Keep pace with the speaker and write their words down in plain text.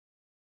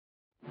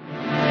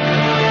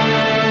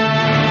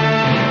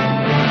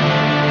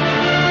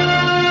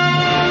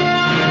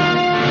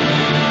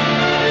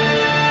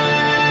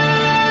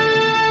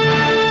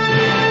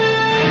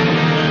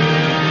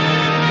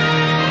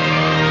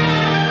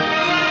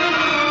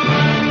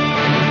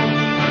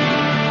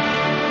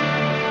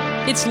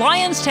It's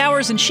Lions,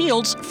 Towers, and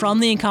Shields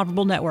from the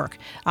Incomparable Network.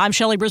 I'm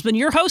Shelley Brisbane,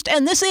 your host,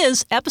 and this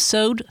is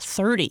episode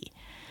 30.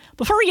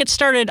 Before we get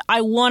started,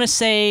 I want to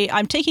say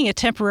I'm taking a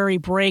temporary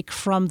break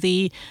from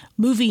the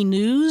movie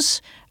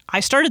news. I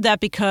started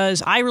that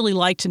because I really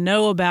like to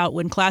know about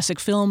when classic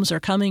films are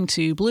coming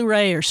to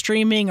Blu-ray or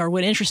streaming, or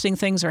when interesting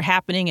things are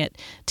happening at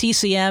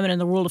TCM and in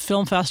the world of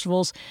film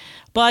festivals.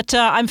 But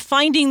I'm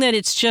finding that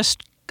it's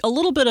just a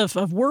little bit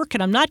of work,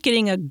 and I'm not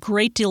getting a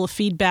great deal of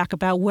feedback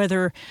about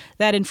whether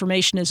that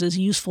information is as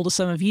useful to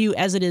some of you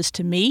as it is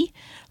to me.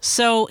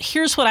 So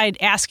here's what I'd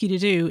ask you to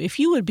do. If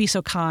you would be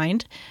so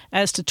kind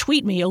as to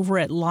tweet me over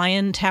at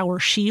Lion Tower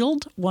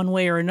Shield, one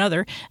way or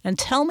another, and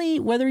tell me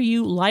whether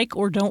you like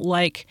or don't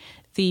like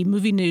the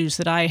movie news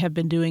that I have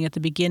been doing at the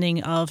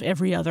beginning of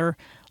every other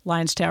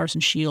Lions, Towers,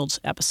 and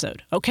Shields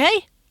episode.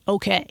 Okay?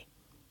 Okay.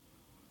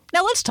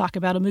 Now let's talk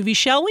about a movie,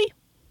 shall we?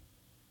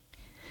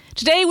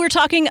 Today we're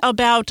talking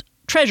about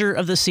Treasure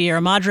of the Sierra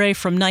Madre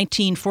from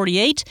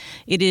 1948.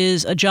 It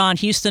is a John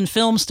Huston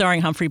film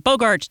starring Humphrey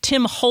Bogart,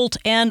 Tim Holt,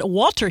 and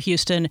Walter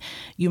Huston.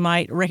 You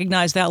might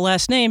recognize that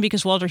last name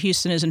because Walter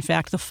Huston is in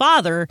fact the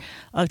father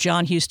of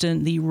John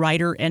Huston, the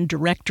writer and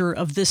director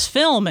of this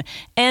film.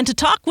 And to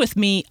talk with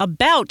me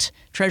about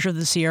Treasure of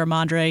the Sierra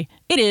Madre,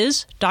 it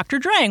is Dr.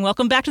 Drang.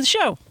 Welcome back to the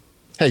show.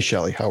 Hey,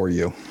 Shelley. How are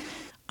you?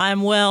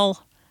 I'm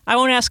well. I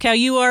won't ask how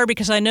you are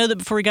because I know that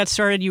before we got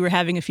started you were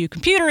having a few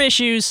computer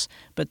issues,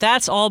 but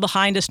that's all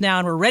behind us now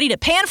and we're ready to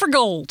pan for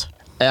gold.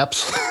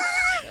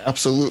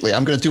 Absolutely.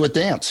 I'm going to do a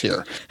dance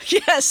here.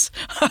 Yes.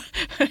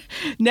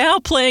 Now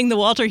playing the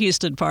Walter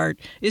Huston part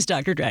is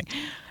Dr. Drang.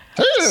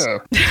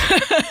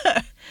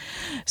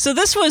 So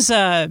this was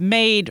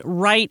made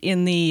right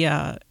in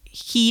the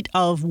heat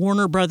of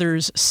Warner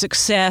Brothers'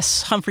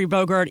 success. Humphrey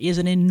Bogart is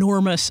an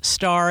enormous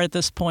star at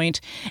this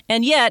point,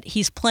 and yet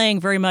he's playing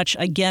very much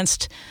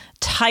against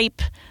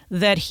type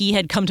that he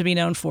had come to be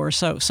known for.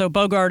 So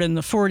Bogart in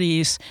the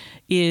 40s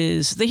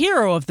is the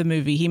hero of the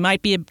movie. He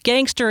might be a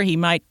gangster, he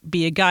might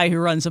be a guy who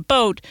runs a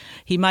boat,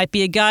 he might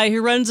be a guy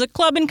who runs a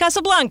club in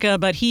Casablanca,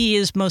 but he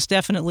is most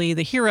definitely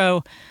the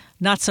hero.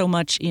 Not so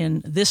much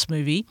in this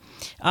movie.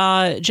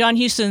 John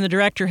Huston, the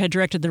director, had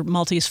directed The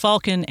Maltese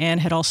Falcon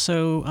and had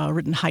also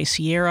written High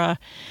Sierra,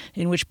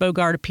 in which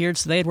Bogart appeared,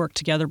 so they had worked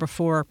together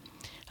before.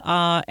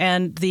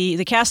 And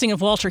the casting of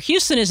Walter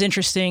Huston is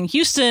interesting.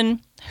 Huston,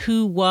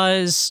 who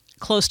was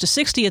close to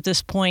 60 at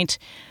this point,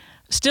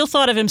 still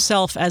thought of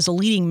himself as a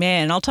leading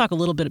man. And I'll talk a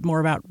little bit more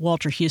about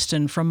Walter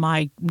Huston from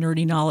my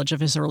nerdy knowledge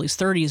of his early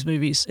 30s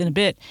movies in a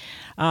bit.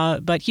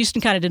 But Huston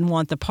kind of didn't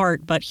want the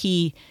part, but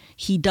he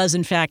does,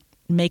 in fact,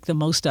 make the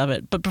most of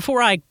it. But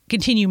before I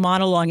continue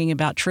monologuing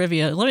about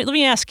trivia, let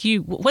me ask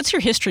you, what's your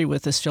history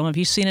with this film? Have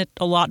you seen it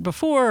a lot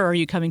before, or are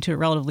you coming to it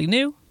relatively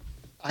new?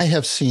 I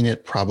have seen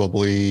it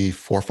probably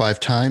 4 or 5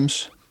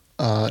 times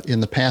in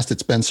the past.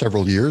 It's been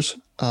several years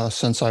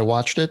since I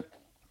watched it.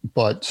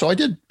 But so I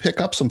did pick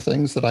up some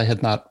things that I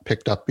had not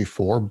picked up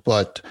before,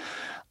 but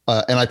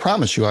and I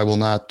promise you I will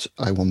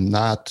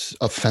not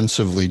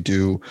offensively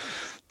do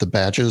the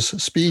Badges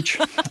speech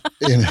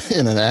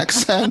in an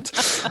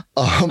accent.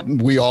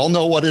 We all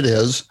know what it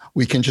is.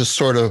 We can just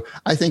sort of,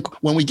 I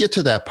think when we get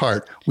to that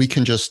part, we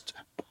can just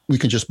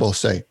both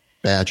say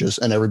Badges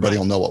and everybody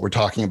will know what we're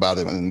talking about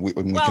and we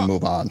can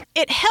move on.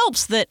 It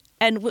helps that,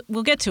 and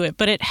we'll get to it,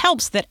 but it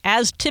helps that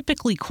as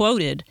typically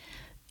quoted,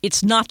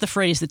 it's not the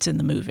phrase that's in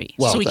the movie.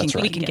 Well, so we that's can,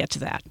 right. we can get to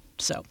that.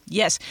 So,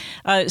 yes.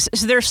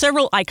 So there are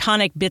several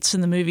iconic bits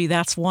in the movie.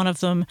 That's one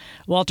of them.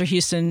 Walter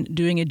Huston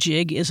doing a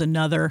jig is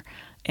another.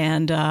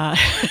 And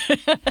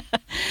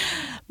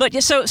but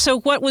so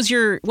what's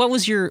your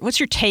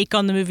take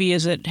on the movie?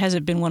 Has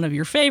it been one of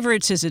your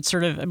favorites? Is it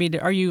sort of, I mean,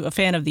 are you a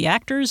fan of the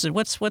actors? And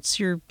what's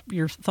your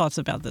thoughts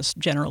about this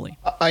generally?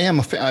 I am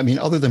a fan. I mean,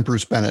 other than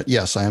Bruce Bennett,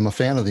 yes, I am a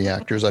fan of the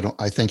actors.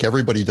 I think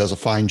everybody does a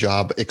fine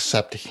job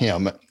except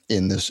him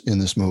in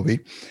this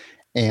movie.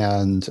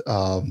 And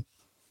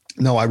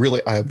no,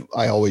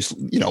 I always,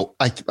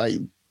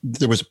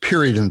 there was a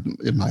period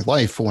in my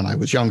life when I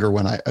was younger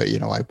when I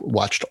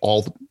watched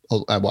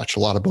a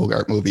lot of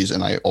Bogart movies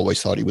and I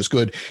always thought he was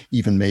good,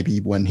 even maybe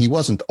when he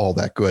wasn't all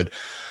that good.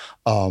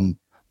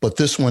 But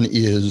this one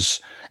is,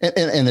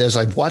 and as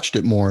I've watched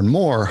it more and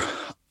more,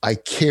 I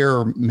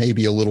care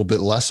maybe a little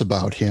bit less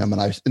about him.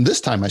 And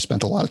this time I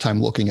spent a lot of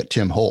time looking at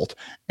Tim Holt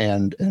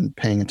and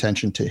paying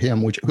attention to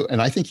him,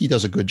 and I think he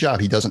does a good job.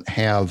 He doesn't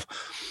have,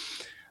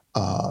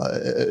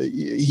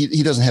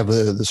 he doesn't have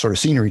the sort of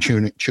scenery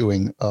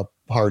chewing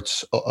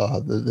parts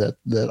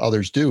that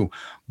others do,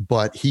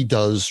 but he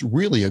does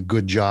really a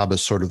good job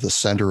as sort of the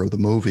center of the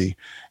movie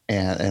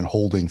and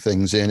holding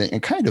things in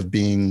and kind of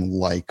being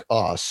like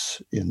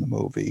us in the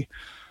movie.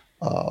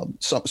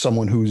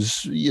 Someone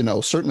who's,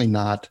 certainly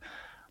not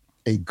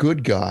a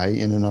good guy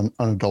in an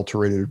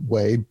unadulterated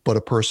way, but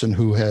a person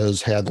who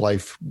has had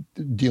life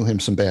deal him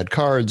some bad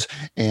cards,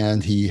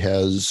 and he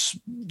has,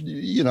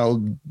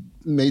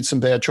 made some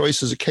bad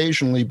choices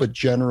occasionally, but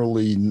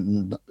generally,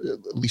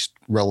 at least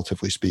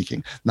relatively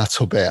speaking, not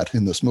so bad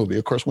in this movie.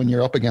 Of course, when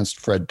you're up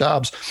against Fred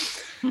Dobbs,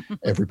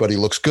 everybody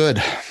looks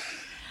good.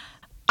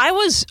 I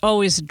was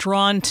always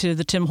drawn to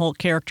the Tim Holt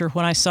character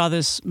when I saw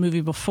this movie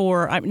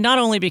before, not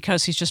only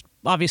because he's just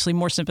obviously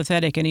more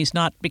sympathetic and he's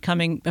not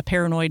becoming a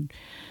paranoid,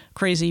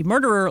 crazy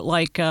murderer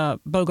like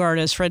Bogart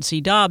as Fred C.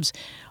 Dobbs,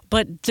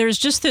 but there's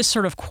just this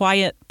sort of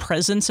quiet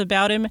presence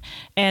about him.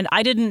 And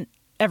I didn't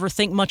ever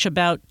think much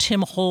about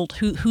Tim Holt,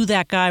 who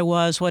that guy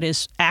was, what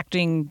his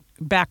acting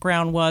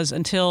background was,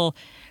 until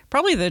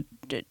probably the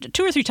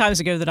 2 or 3 times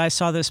ago that I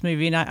saw this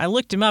movie, and I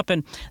looked him up.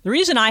 And the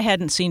reason I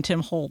hadn't seen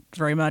Tim Holt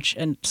very much,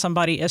 and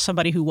as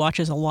somebody who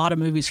watches a lot of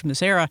movies from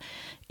this era,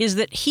 is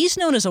that he's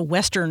known as a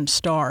Western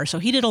star. So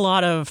he did a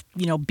lot of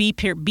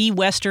B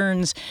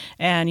westerns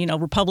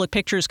and Republic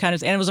Pictures kind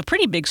of, and was a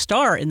pretty big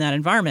star in that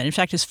environment. In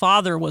fact, his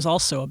father was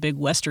also a big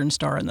Western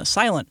star in the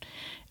silent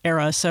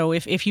era. So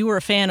if you were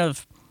a fan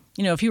of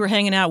if you were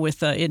hanging out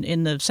with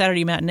in the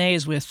Saturday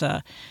matinees with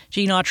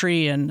Gene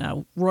Autry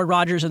and Roy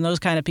Rogers and those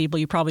kind of people,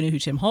 you probably knew who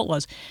Tim Holt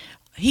was.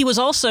 He was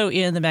also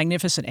in The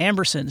Magnificent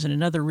Ambersons in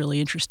another really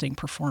interesting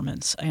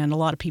performance, and a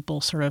lot of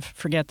people sort of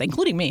forget that,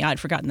 including me. I'd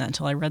forgotten that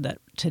until I read that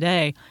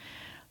today.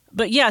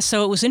 But yeah,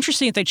 so it was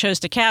interesting that they chose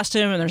to cast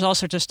him, and there's all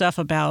sorts of stuff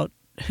about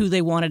who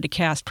they wanted to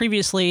cast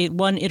previously.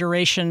 One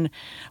iteration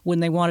when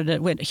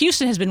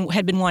Huston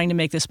had been wanting to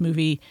make this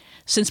movie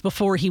since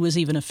before he was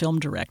even a film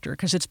director,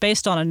 because it's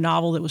based on a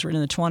novel that was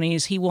written in the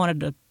 1920s. He wanted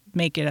to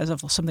make it as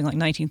of something like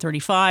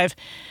 1935.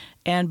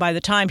 And by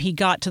the time he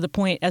got to the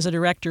point as a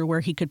director where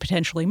he could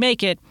potentially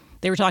make it,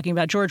 they were talking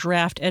about George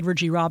Raft, Edward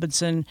G.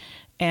 Robinson,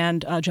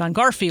 and John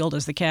Garfield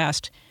as the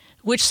cast,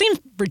 which seems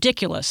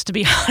ridiculous, to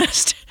be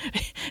honest.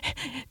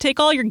 Take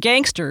all your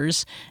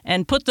gangsters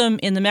and put them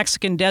in the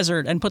Mexican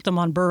desert and put them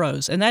on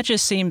burros. And that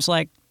just seems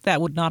like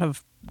that would not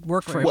have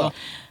worked very well.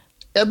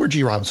 Edward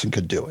G. Robinson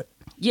could do it.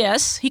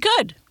 Yes, he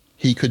could.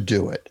 He could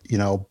do it.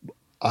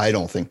 I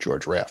don't think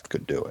George Raft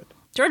could do it.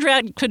 George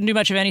Raft couldn't do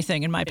much of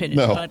anything, in my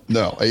opinion.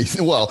 No.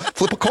 Well,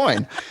 flip a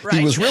coin. Right.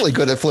 He was really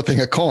good at flipping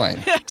a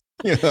coin.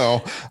 Give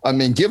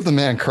the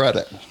man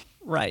credit.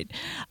 Right.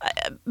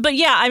 But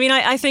yeah,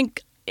 I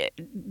think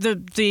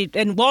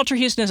and Walter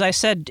Huston, as I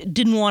said,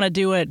 didn't want to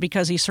do it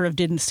because he sort of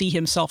didn't see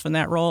himself in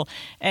that role.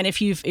 And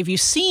if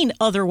you've seen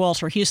other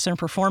Walter Huston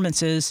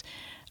performances,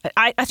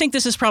 I think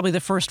this is probably the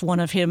first one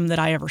of him that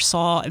I ever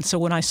saw. And so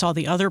when I saw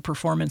the other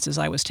performances,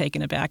 I was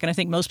taken aback. And I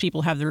think most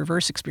people have the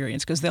reverse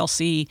experience because they'll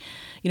see,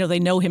 they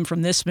know him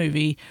from this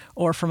movie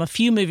or from a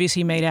few movies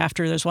he made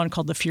after. There's one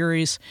called The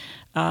Furies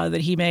that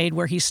he made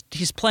where he's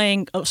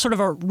playing sort of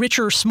a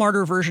richer,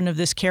 smarter version of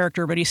this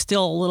character, but he's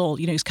still a little,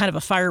 he's kind of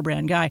a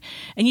firebrand guy.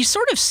 And you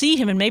sort of see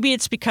him, and maybe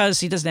it's because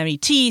he doesn't have any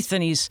teeth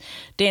and he's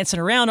dancing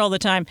around all the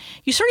time.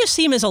 You sort of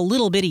see him as a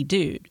little bitty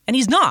dude. And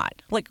he's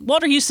not. Like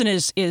Walter Huston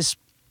is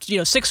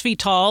 6 feet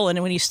tall,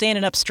 and when he's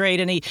standing up straight,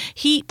 and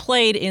he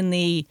played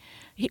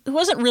he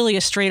wasn't really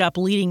a straight up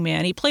leading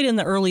man. He played in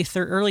the early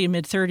and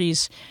mid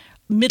 30s,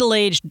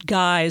 middle-aged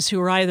guys who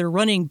were either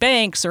running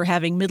banks or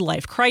having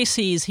midlife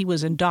crises. He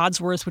was in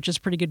Dodsworth, which is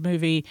a pretty good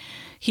movie.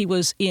 He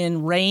was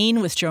in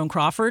Rain with Joan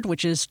Crawford,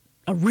 which is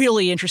a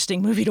really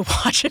interesting movie to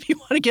watch if you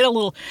want to get a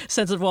little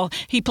sense of,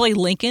 he played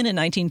Lincoln in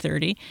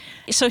 1930.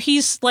 So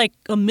he's like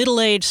a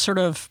middle-aged sort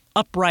of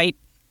upright,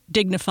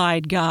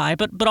 dignified guy,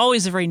 but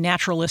always a very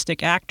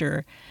naturalistic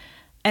actor.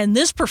 And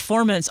this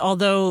performance,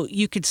 although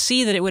you could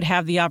see that it would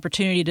have the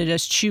opportunity to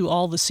just chew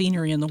all the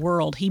scenery in the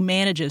world, he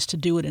manages to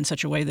do it in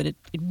such a way that it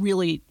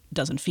really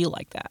doesn't feel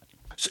like that.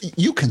 So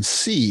you can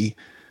see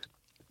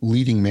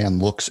leading man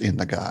looks in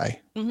the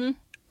guy,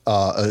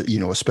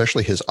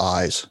 especially his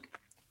eyes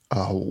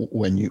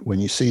when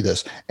you see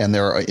this. And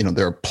there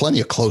are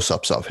plenty of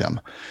close-ups of him,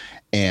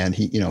 and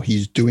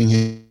he's doing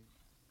his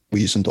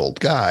weazened old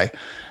guy.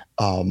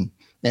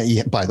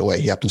 And by the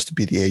way, he happens to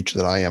be the age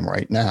that I am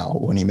right now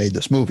when he made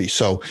this movie.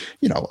 So,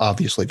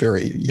 obviously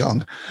very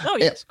young. Oh,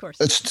 yes, of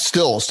course. It's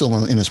still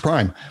in his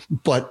prime.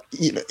 But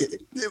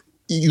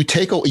you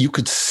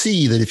could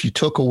see that if you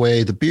took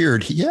away the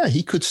beard,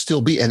 he could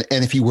still be. And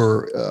if he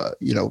were,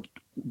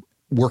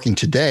 working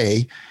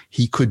today,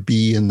 he could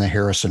be in the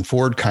Harrison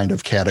Ford kind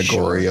of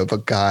category of a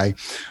guy,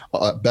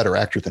 a better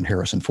actor than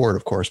Harrison Ford,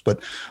 of course.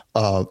 But,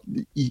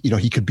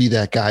 he could be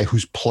that guy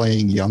who's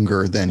playing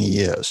younger than he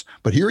is.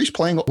 But here he's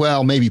playing,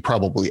 maybe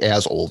probably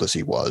as old as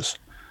he was.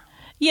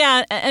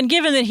 Yeah, and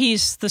given that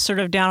he's the sort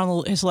of down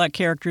on his luck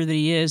character that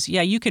he is,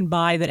 you can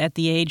buy that at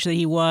the age that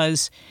he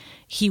was,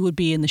 he would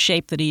be in the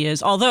shape that he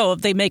is. Although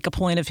they make a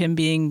point of him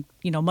being,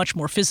 much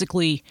more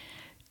physically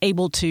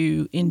able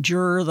to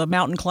endure the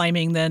mountain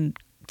climbing than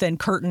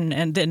Curtin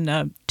and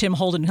then Tim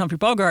Holden and Humphrey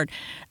Bogart,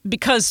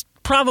 because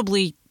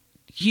probably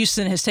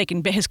Huston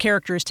his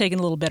character has taken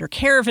a little better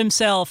care of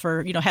himself,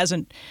 or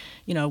hasn't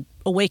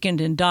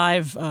awakened in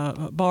dive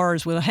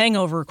bars with a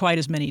hangover quite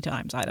as many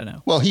times. I don't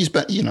know. Well, he's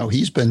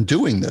been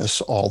doing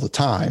this all the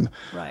time,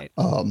 right?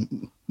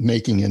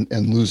 Making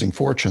and losing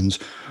fortunes,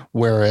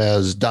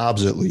 whereas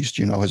Dobbs at least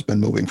has been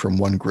moving from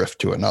one grift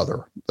to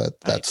another.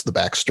 That's the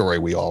backstory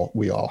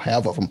we all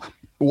have of him.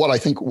 What I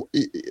think,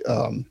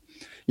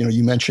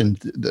 you mentioned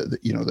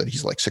that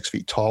he's like 6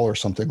 feet tall or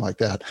something like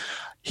that.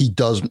 He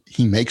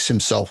makes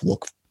himself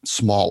look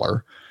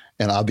smaller,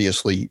 And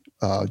obviously,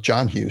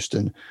 John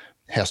Huston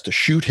has to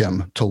shoot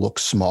him to look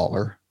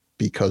smaller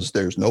because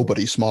there's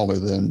nobody smaller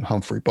than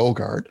Humphrey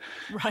Bogart.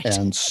 Right.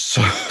 And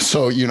so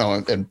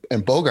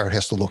and Bogart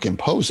has to look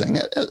imposing.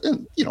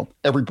 And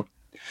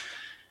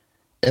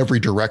every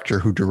director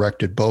who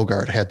directed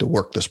Bogart had to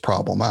work this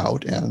problem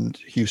out, and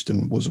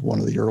Huston was one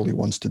of the early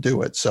ones to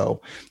do it.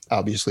 So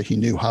obviously he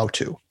knew how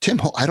to. Tim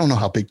Holt, I don't know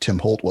how big Tim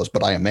Holt was,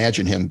 but I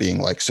imagine him being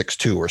like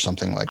 6'2" or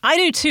something like that. I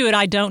do too, and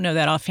I don't know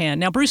that offhand.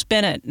 Now, Bruce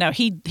Bennett,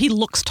 he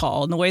looks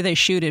tall, and the way they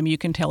shoot him, you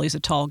can tell he's a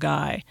tall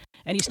guy.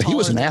 And he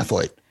was an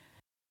athlete.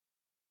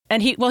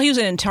 And he was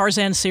in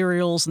Tarzan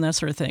serials and that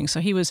sort of thing. So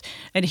he's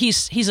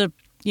a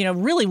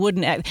really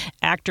wooden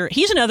actor.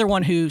 He's another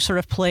one who sort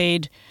of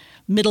played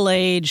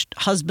middle-aged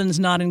husbands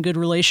not in good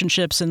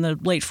relationships in the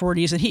late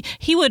 40s. And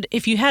he would,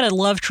 if you had a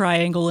love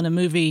triangle in a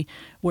movie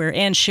where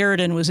Ann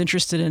Sheridan was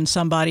interested in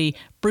somebody,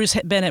 Bruce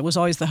Bennett was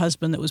always the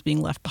husband that was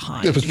being left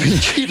behind. It was being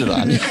cheated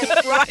on.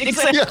 Right,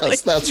 exactly.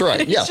 Yes, that's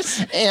right.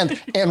 Yes, and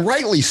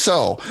rightly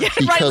so. Yeah,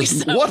 because rightly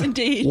so,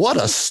 indeed. What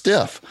a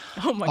stiff.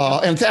 Oh my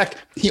God. In fact,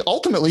 he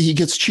ultimately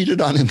gets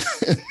cheated on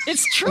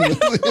it's true.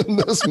 in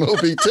this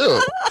movie too.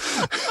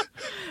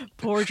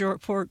 Poor.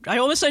 I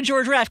almost said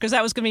George Raft because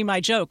that was going to be my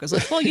joke. I was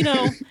like, well,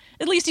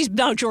 at least he's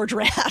now George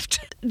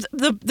Raft.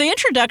 The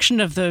introduction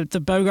of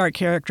the Bogart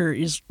character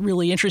is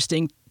really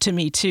interesting to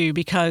me too,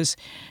 because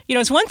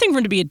it's one thing for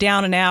him to be a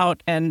down and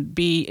out and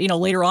be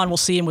later on we'll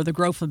see him with a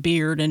growth of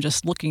beard and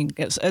just looking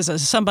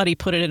as somebody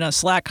put it in a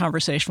Slack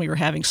conversation we were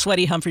having,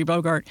 sweaty Humphrey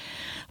Bogart.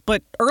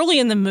 But early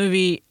in the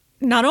movie,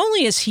 not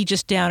only is he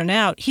just down and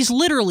out, he's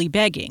literally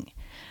begging,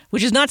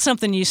 which is not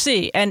something you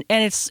see, and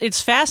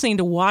it's fascinating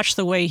to watch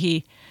the way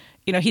he.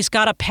 He's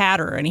got a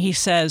patter, and he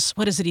says,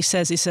 what is it he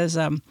says? He says,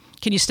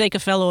 can you stake a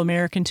fellow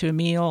American to a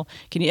meal?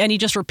 And he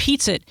just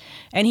repeats it.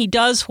 And he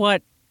does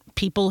what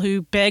people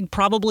who beg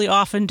probably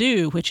often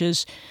do, which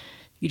is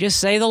you just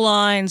say the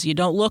lines, you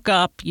don't look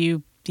up,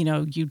 you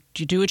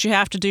do what you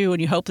have to do,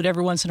 and you hope that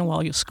every once in a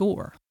while you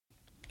score.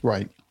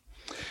 Right.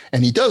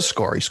 And he does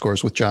score. He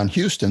scores with John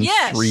Huston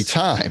 3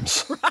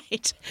 times.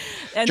 Right.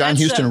 And John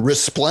Huston,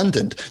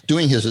 resplendent,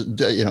 doing his,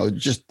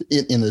 just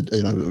in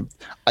a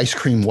ice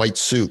cream white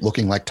suit,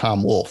 looking like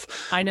Tom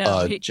Wolfe. I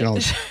know.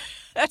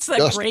 That's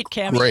a great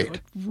cameo.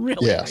 Great.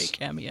 Really great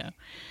cameo.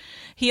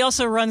 He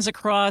also runs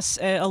across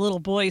a little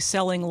boy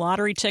selling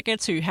lottery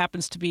tickets who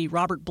happens to be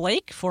Robert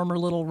Blake, former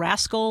Little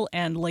Rascal,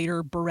 and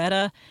later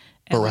Beretta,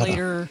 and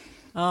later,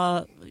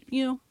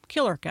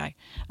 killer guy.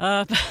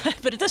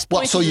 But at this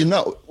point,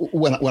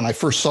 when I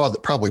first saw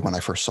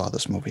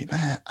this movie,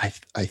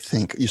 I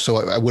think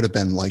I would have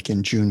been like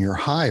in junior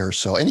high or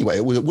so. Anyway,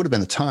 it would have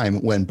been a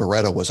time when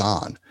Beretta was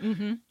on,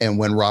 and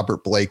when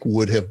Robert Blake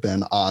would have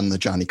been on the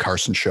Johnny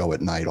Carson show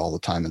at night all the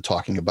time and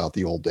talking about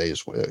the old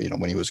days,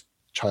 when he was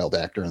child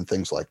actor and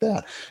things like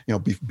that,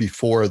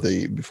 before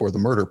the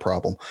murder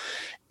problem.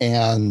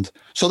 And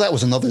so that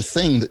was another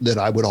thing that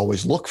I would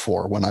always look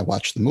for when I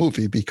watched the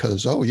movie,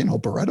 because,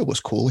 Beretta was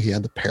cool. He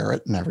had the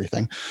parrot and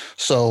everything.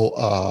 So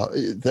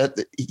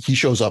that he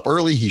shows up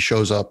early, he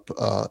shows up,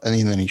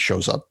 and then he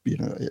shows up,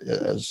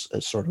 as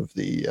sort of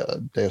the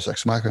Deus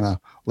Ex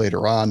Machina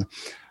later on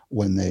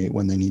when they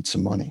need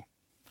some money.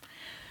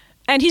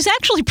 And he's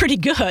actually pretty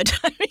good.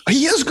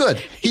 He is good.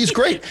 He's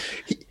great.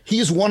 He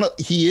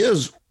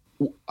is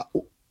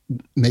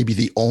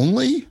maybe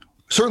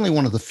certainly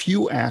one of the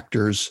few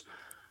actors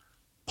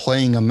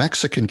playing a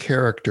Mexican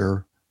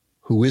character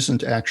who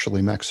isn't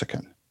actually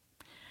Mexican.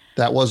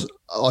 That was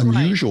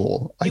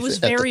unusual. Right. It was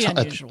very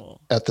unusual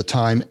at the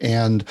time.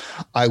 And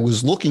I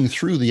was looking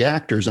through the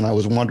actors and I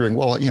was wondering,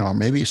 well,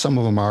 maybe some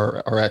of them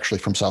are actually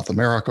from South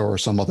America or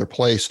some other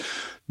place.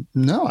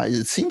 No,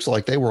 it seems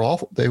like they were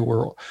all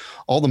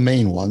the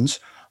main ones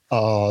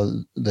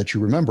that you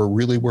remember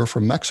really were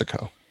from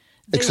Mexico.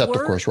 Of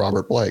course,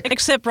 Robert Blake.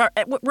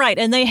 Right.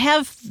 And they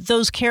have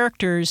those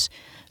characters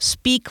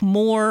speak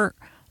more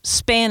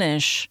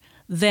Spanish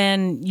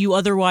than you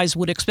otherwise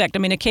would expect. I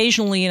mean,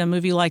 occasionally in a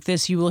movie like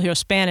this, you will hear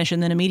Spanish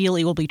and then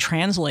immediately it will be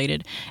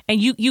translated.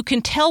 And you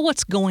can tell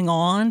what's going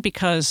on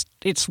because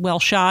it's well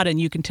shot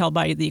and you can tell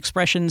by the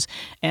expressions.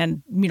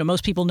 And,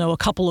 most people know a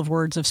couple of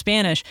words of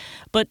Spanish.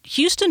 But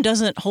Huston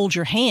doesn't hold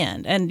your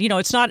hand. And,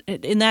 it's not –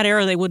 in that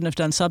era, they wouldn't have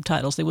done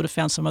subtitles. They would have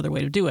found some other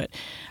way to do it.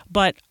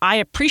 But I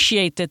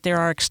appreciate that there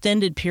are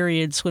extended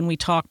periods when we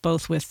talk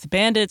both with the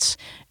bandits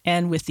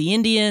and with the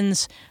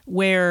Indians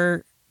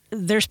where –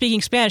 they're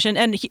speaking Spanish,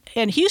 and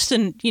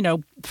Huston,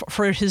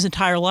 for his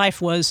entire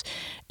life was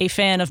a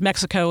fan of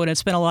Mexico and had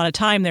spent a lot of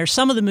time there.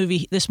 Some of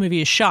this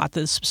movie is shot.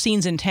 The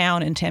scenes in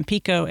town in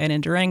Tampico and in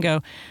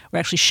Durango were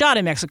actually shot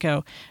in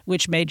Mexico,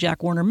 which made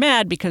Jack Warner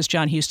mad because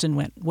John Huston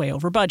went way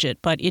over budget.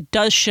 But it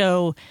does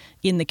show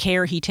in the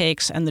care he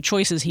takes and the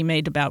choices he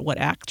made about what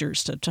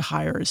actors to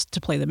hire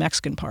to play the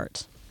Mexican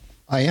parts.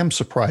 I am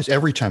surprised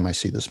every time I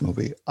see this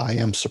movie. I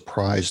am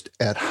surprised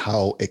at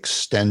how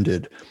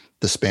extended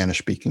the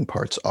Spanish-speaking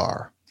parts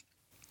are.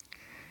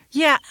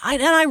 Yeah,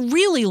 and I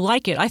really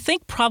like it. I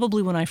think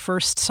probably when I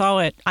first saw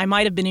it, I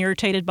might have been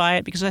irritated by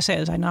it because,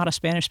 as I'm not a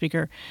Spanish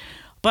speaker.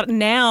 But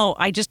now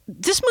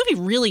this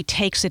movie really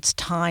takes its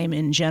time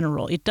in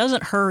general. It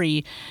doesn't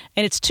hurry,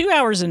 and it's 2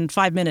 hours and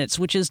 5 minutes,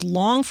 which is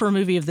long for a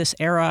movie of this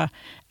era.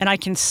 And I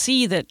can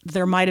see that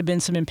there might have been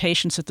some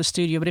impatience at the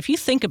studio. But if you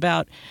think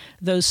about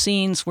those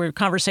scenes where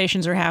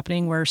conversations are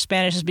happening, where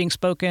Spanish is being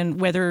spoken,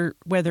 whether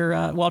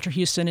Walter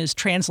Huston is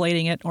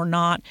translating it or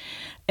not,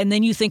 and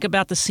then you think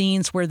about the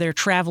scenes where they're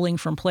traveling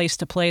from place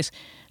to place,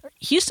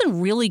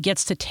 Huston really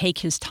gets to take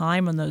his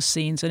time on those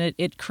scenes, and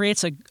it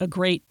creates a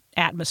great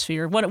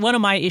atmosphere. One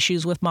of my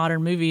issues with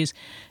modern movies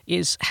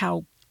is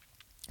how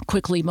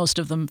quickly most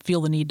of them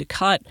feel the need to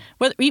cut,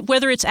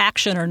 whether it's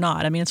action or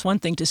not. I mean, it's one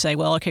thing to say,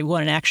 well, okay, we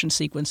want an action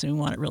sequence and we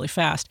want it really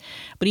fast.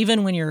 But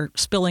even when you're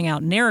spilling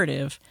out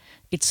narrative,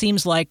 it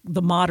seems like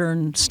the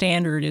modern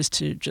standard is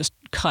to just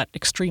cut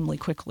extremely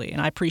quickly.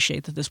 And I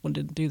appreciate that this one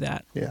didn't do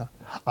that. Yeah.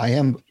 I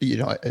am,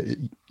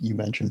 you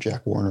mentioned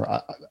Jack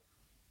Warner.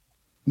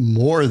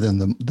 More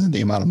than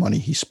the amount of money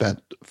he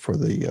spent for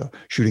the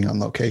shooting on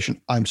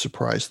location, I'm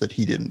surprised that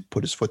he didn't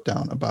put his foot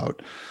down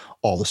about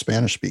all the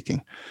Spanish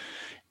speaking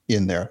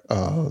in there.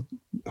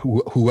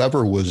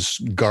 Whoever was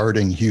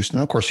guarding Huston,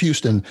 of course,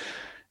 Huston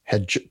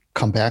had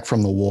come back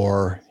from the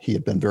war. He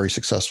had been very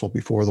successful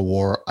before the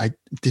war.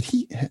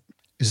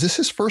 Is this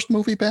his first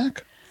movie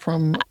back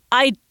from?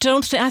 I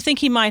don't think. I think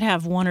he might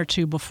have one or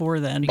two before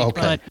then.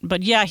 Okay.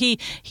 But yeah, he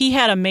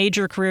had a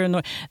major career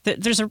in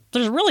there's a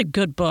really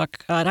good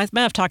book. I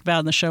may have talked about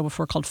it in the show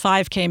before, called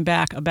Five Came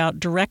Back, about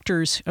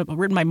directors,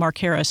 written by Mark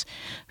Harris,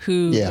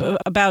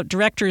 about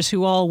directors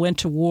who all went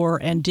to war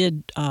and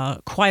did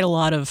quite a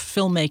lot of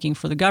filmmaking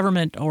for the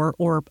government or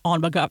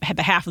on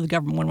behalf of the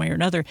government one way or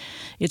another.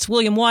 It's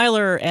William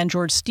Wyler and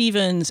George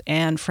Stevens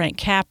and Frank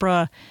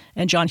Capra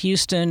and John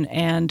Huston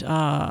and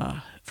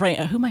who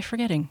am I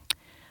forgetting?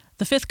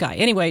 The fifth guy.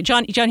 Anyway,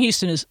 John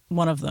Huston is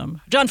one of them.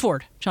 John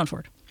Ford.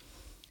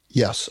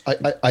 Yes,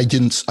 I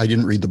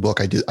didn't read the book.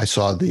 I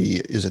saw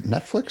is it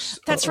Netflix?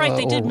 That's right.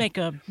 They did make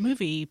a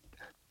movie.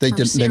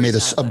 They made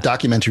a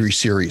documentary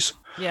series.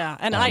 Yeah,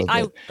 and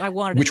I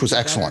wanted, which was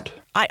excellent.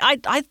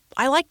 I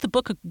liked the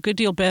book a good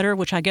deal better,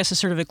 which I guess is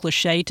sort of a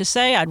cliche to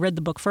say. I'd read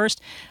the book first.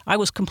 I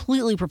was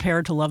completely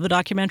prepared to love the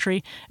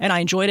documentary, and I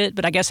enjoyed it.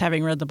 But I guess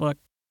having read the book,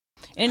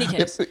 in any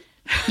case,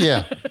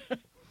 yeah.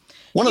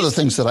 One of the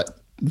things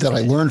that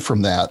I learned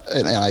from that,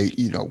 and I,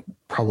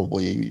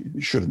 probably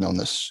should have known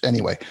this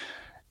anyway,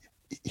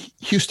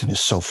 Huston is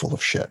so full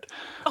of shit.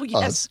 Oh,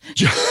 yes.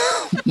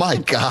 My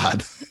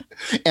God.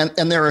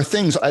 And there are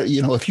things,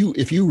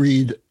 if you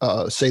read,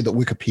 say, the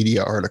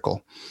Wikipedia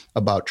article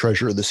about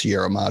Treasure of the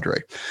Sierra Madre,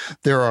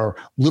 there are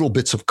little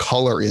bits of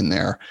color in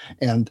there.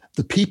 And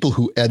the people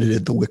who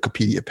edited the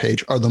Wikipedia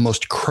page are the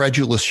most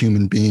credulous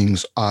human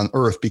beings on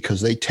earth,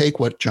 because they take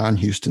what John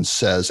Huston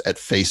says at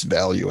face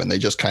value and they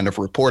just kind of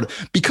report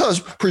it. Because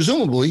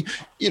presumably,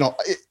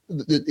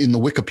 in the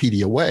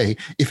Wikipedia way,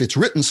 if it's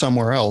written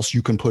somewhere else,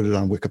 you can put it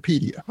on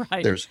Wikipedia.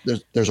 Right.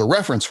 There's a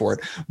reference for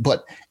it.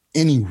 But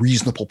any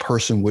reasonable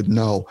person would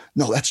know,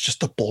 no, that's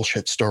just a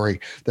bullshit story.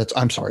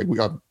 I'm sorry,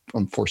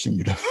 I'm forcing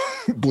you to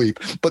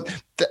bleep, but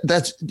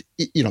that's,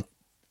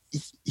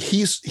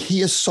 he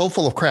is so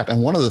full of crap.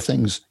 And one of the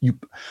things you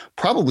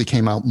probably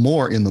came out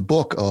more in the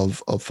book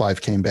of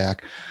Five Came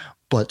Back,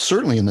 but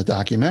certainly in the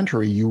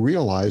documentary, you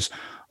realize,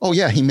 oh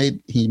yeah, he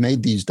made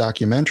these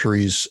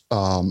documentaries.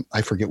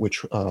 I forget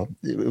which,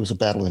 it was a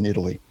battle in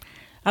Italy.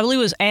 I believe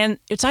it was,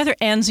 it's either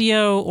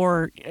Anzio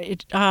or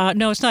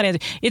no, it's not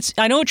Anzio.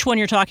 I know which one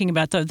you're talking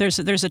about. Though there's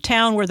a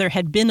town where there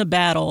had been a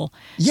battle.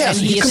 Yes,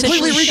 he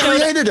completely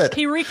recreated it.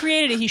 He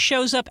recreated it. He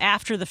shows up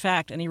after the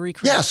fact and he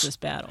recreates this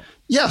battle.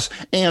 Yes,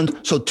 and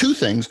so two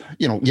things.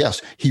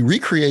 Yes, he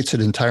recreates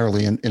it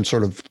entirely and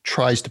sort of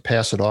tries to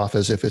pass it off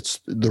as if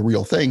it's the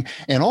real thing.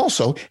 And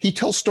also, he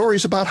tells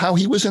stories about how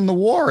he was in the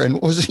war and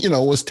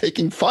was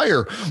taking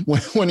fire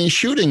when he's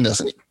shooting this.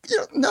 And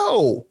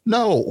no.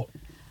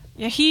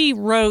 Yeah, he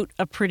wrote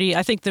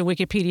I think the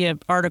Wikipedia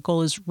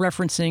article is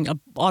referencing an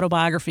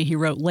autobiography he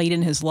wrote late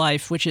in his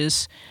life, which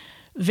is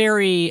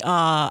very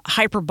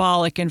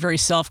hyperbolic and very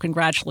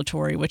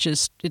self-congratulatory,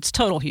 it's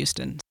total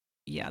Huston.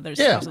 Yeah, there's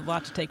a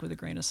lot to take with a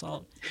grain of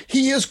salt.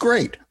 He is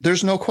great.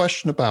 There's no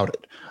question about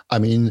it. I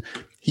mean,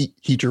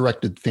 he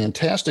directed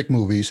fantastic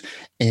movies,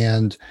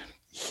 and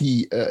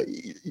his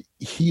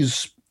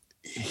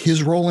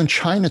role in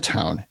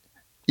Chinatown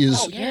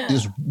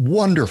is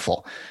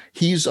wonderful.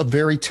 He's a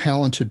very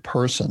talented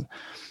person,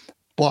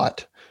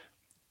 but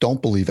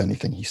don't believe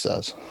anything he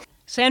says.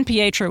 San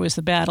Pietro is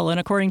the battle, and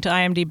according to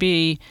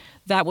IMDb,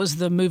 that was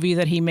the movie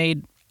that he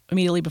made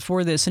immediately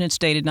before this, and it's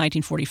dated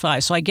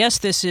 1945. So I guess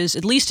this is,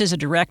 at least as a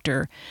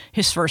director,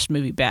 his first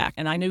movie back.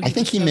 And I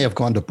think he may have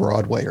gone to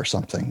Broadway or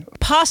something.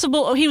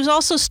 Possible. Oh, he was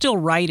also still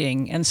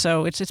writing, and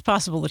so it's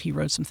possible that he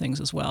wrote some things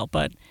as well.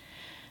 But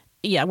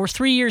yeah, we're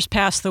 3 years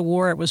past the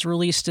war. It was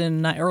released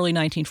in early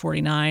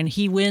 1949.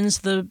 He wins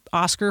the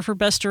Oscar for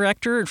Best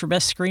Director and for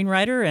Best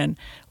Screenwriter, and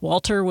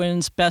Walter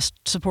wins Best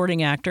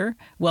Supporting Actor,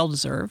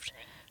 well-deserved.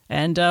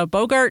 And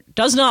Bogart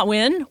does not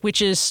win,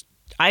 which is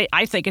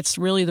I think it's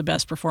really the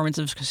best performance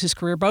of his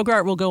career.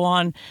 Bogart will go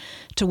on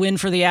to win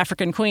for The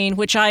African Queen,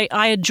 which I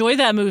enjoy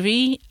that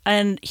movie,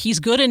 and he's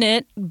good in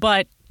it,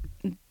 but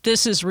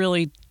this is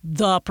really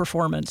the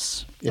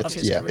performance of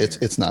his career.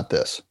 It's not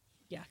this.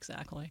 Yeah,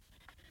 exactly.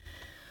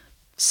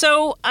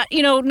 So,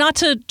 not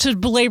to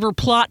belabor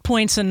plot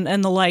points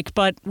and the like,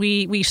 but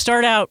we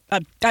start out,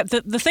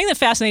 the thing that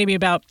fascinated me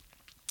about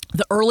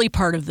the early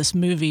part of this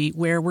movie,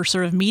 where we're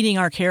sort of meeting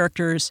our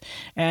characters,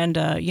 and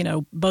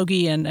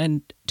Bogey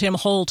and Tim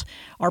Holt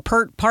are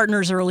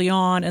partners early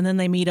on, and then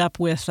they meet up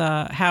with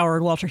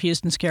Howard, Walter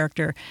Houston's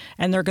character,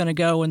 and they're going to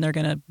go and they're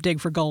going to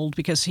dig for gold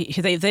because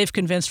they've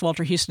convinced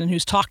Walter Houston,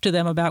 who's talked to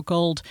them about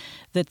gold,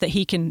 that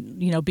he can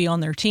be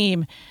on their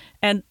team.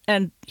 And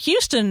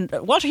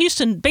Walter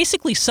Houston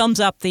basically sums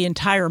up the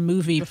entire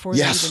movie before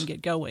they even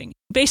get going.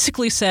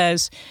 Basically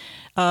says,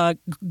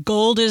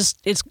 gold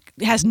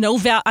has no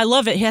value. I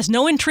love it. It has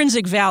no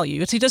intrinsic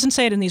value. He doesn't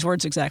say it in these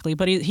words exactly,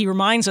 but he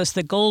reminds us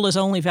that gold is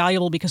only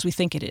valuable because we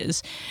think it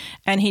is.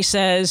 And he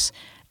says,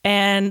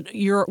 and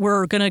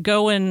we're going to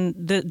go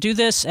and do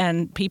this,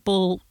 and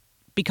people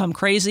become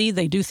crazy.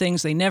 They do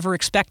things they never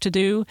expect to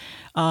do.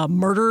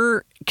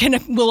 Murder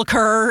will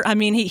occur. I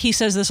mean, he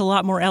says this a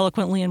lot more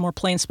eloquently and more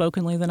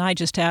plain-spokenly than I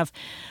just have.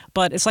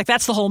 But it's like,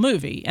 that's the whole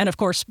movie. And of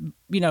course,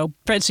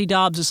 Fred C.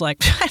 Dobbs is like,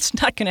 that's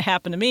not going to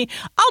happen to me.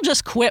 I'll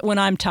just quit when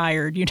I'm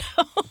tired,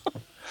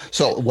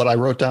 So what I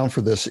wrote down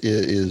for this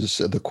is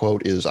the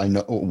quote is, I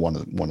know one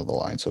of the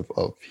lines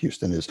of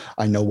Houston is,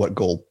 I know what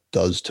gold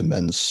does to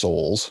men's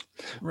souls,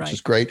 which is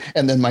great.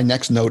 And then my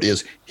next note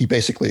is, he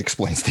basically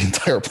explains the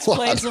entire plot.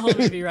 Explains the whole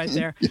movie right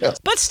there. Yes.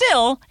 But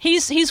still,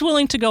 he's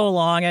willing to go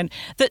along. And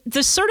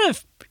the sort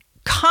of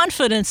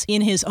confidence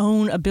in his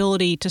own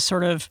ability to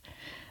sort of,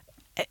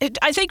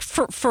 I think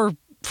for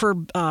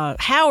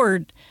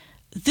Howard,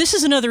 this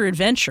is another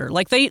adventure.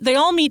 Like they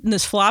all meet in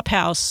this flop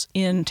house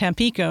in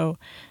Tampico,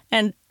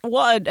 and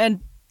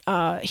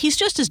he's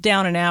just as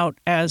down and out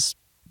as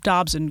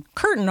Dobbs and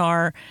Curtin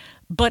are,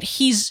 but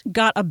he's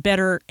got a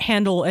better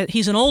handle.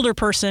 He's an older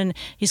person.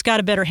 He's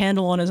got a better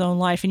handle on his own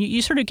life. And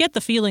you sort of get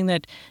the feeling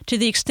that to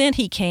the extent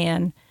he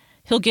can,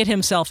 he'll get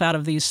himself out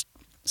of these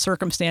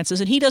circumstances.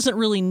 And he doesn't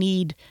really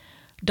need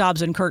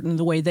Dobbs and Curtin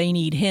the way they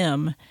need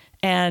him.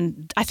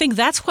 And I think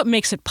that's what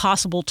makes it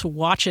possible to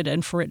watch it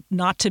and for it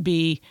not to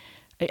be.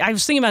 I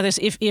was thinking about this.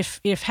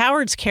 If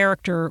Howard's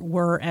character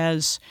were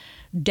as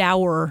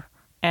dour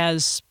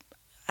as,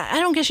 I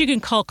don't guess you can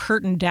call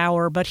Curtin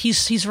dour, but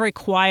he's very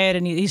quiet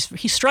and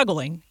he's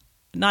struggling,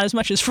 not as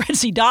much as Fred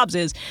C. Dobbs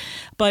is,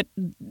 but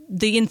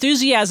the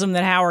enthusiasm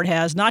that Howard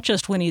has, not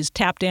just when he's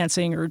tap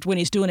dancing or when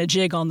he's doing a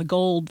jig on the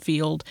gold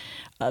field,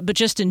 but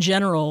just in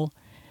general,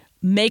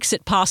 makes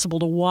it possible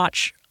to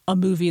watch a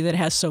movie that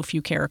has so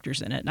few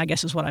characters in it. And I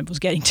guess is what I was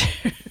getting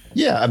to.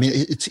 Yeah, I mean,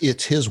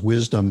 it's his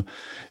wisdom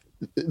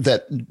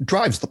that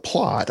drives the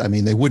plot. I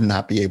mean, they would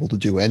not be able to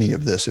do any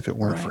of this if it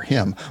weren't for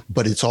him,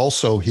 but it's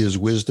also his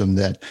wisdom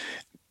that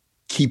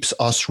keeps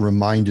us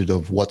reminded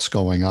of what's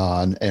going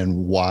on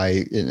and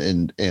why,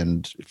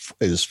 and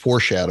is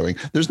foreshadowing.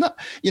 There's not,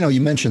 you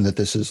mentioned that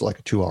this is like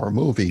a 2-hour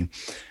movie.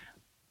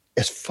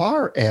 As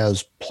far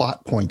as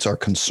plot points are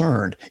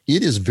concerned,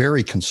 it is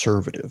very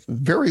conservative.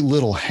 Very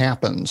little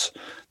happens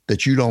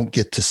that you don't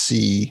get to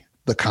see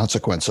the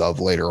consequence of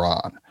later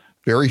on.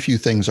 Very few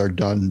things are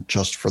done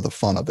just for the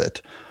fun of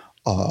it,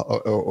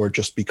 or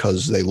just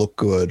because they look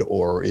good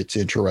or it's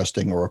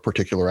interesting or a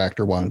particular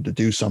actor wanted to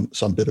do some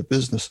bit of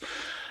business.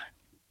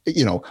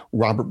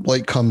 Robert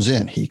Blake comes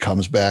in, he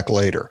comes back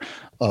later.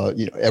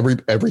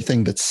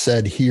 Everything that's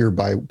said here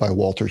by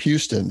Walter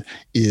Houston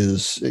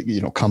is,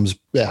 comes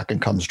back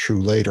and comes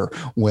true later.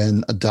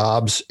 When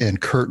Dobbs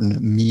and Curtin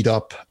meet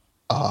up,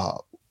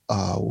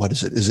 what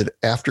is it? Is it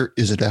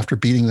after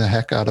beating the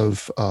heck out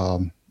of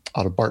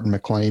Barton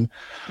McLean?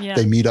 Yeah.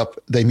 They meet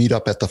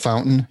up at the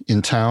fountain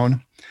in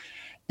town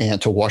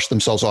and to wash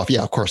themselves off.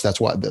 Yeah, of course, that's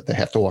why they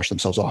have to wash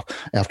themselves off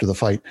after the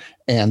fight,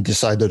 and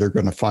decide that they're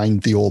going to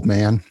find the old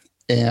man.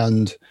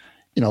 And,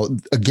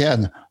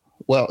 again,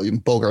 well,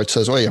 Bogart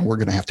says, oh yeah, we're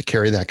going to have to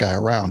carry that guy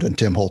around. And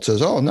Tim Holt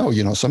says, oh no,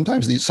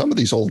 sometimes some of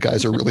these old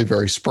guys are really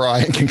very spry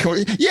and can go,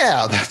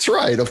 yeah, that's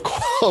right. Of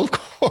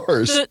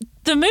course.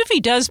 The movie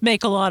does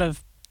make a lot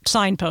of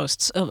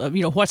signposts of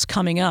what's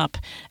coming up,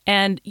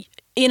 and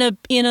in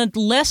a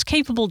less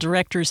capable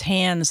director's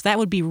hands, that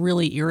would be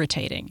really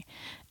irritating.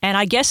 And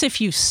I guess if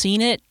you've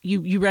seen it,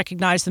 you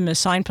recognize them as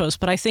signposts.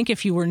 But I think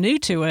if you were new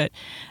to it,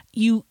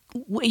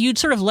 you'd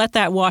sort of let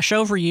that wash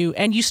over you,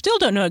 and you still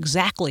don't know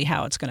exactly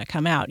how it's going to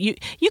come out. You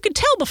can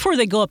tell before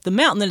they go up the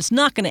mountain that it's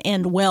not going to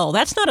end well.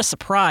 That's not a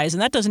surprise,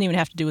 and that doesn't even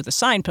have to do with the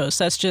signposts.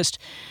 That's just,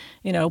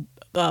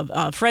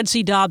 Fred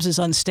C. Dobbs is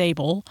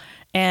unstable,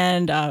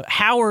 and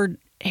Howard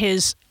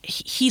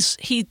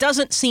he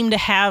doesn't seem to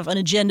have an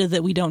agenda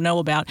that we don't know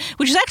about,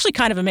 which is actually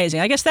kind of amazing.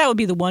 I guess that would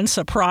be the one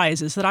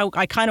surprise, is that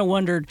I kind of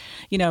wondered,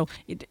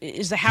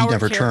 is the Howard he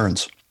never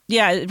turns.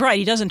 Yeah, right.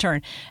 He doesn't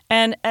turn,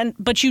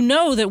 but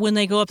that when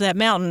they go up that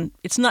mountain,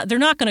 they're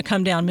not going to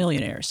come down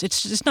millionaires.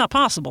 It's not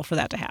possible for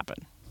that to happen.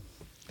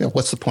 Yeah,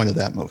 what's the point of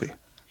that movie?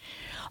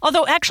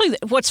 Although actually,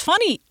 what's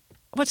funny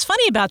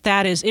about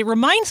that is it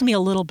reminds me a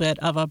little bit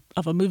of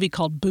a movie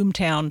called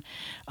Boomtown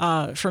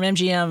from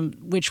MGM,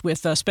 which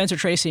with Spencer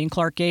Tracy and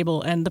Clark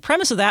Gable. And the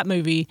premise of that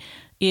movie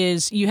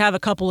is you have a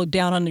couple of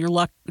down on their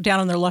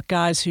luck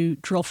guys who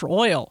drill for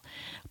oil.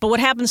 But what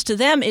happens to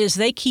them is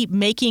they keep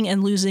making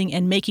and losing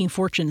and making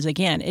fortunes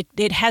again.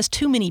 It has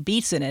too many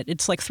beats in it.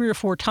 It's like 3 or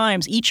 4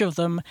 times each of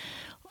them,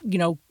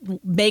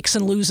 makes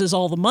and loses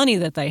all the money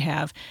that they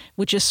have,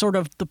 which is sort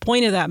of the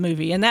point of that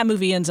movie. And that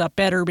movie ends up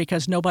better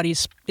because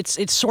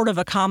it's sort of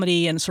a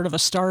comedy and sort of a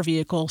star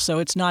vehicle, so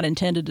it's not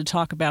intended to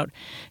talk about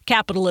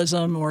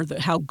capitalism or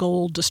how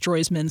gold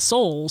destroys men's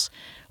souls.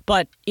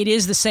 But it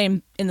is the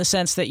same in the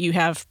sense that you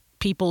have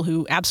people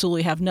who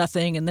absolutely have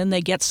nothing and then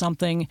they get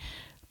something,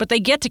 but they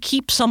get to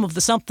keep some of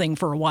the something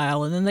for a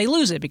while and then they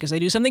lose it because they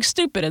do something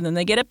stupid and then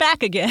they get it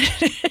back again.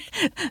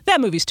 That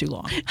movie's too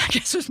long, I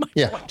guess is my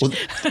point. Well,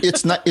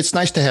 it's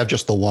nice to have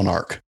just the one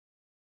arc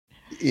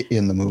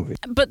in the movie.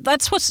 But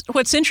that's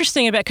what's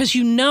interesting about, because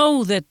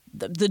that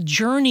the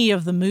journey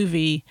of the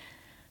movie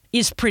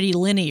is pretty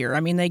linear.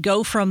 I mean, they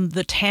go from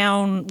the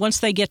town.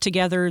 Once they get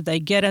together, they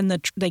get on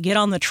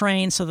the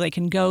train so they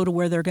can go to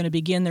where they're going to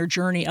begin their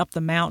journey up the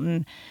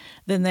mountain.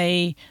 Then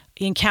they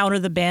encounter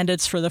the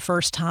bandits for the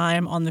first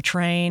time on the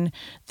train.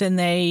 Then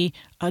they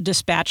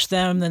dispatch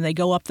them. Then they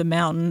go up the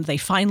mountain. They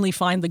finally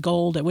find the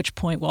gold, at which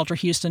point Walter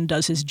Houston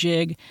does his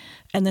jig.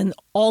 And then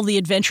all the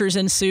adventures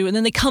ensue. And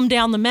then they come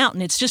down the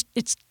mountain.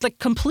 It's like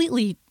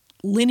completely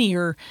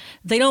linear.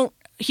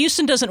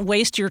 Houston doesn't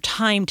waste your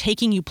time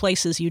taking you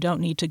places you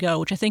don't need to go,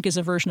 which I think is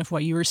a version of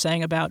what you were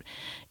saying about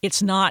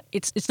it's not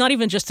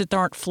even just that there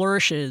aren't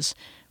flourishes,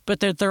 but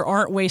that there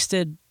aren't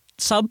wasted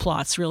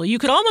subplots, really. You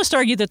could almost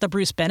argue that the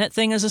Bruce Bennett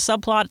thing is a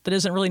subplot that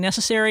isn't really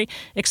necessary,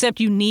 except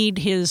you need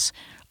his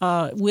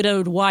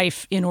widowed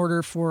wife in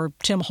order for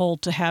Tim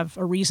Holt to have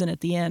a reason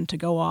at the end to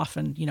go off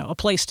and, a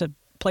place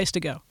to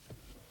go.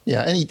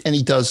 Yeah, and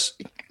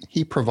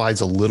he provides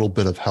a little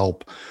bit of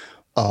help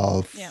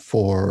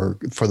for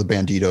the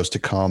Bandidos to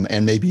come,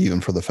 and maybe even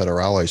for the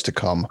Federales to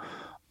come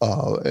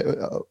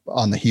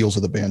on the heels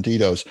of the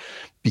Bandidos,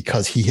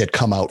 because he had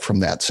come out from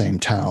that same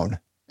town.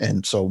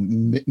 And so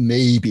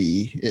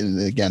maybe, and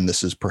again,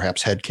 this is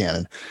perhaps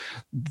headcanon,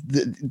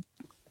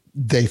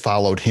 they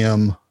followed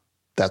him.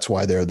 That's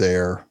why they're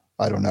there.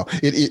 I don't know.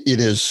 It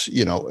is,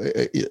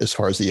 as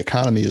far as the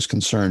economy is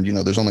concerned,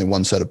 there's only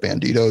one set of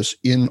Bandidos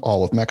in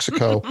all of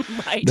Mexico.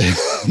 Right.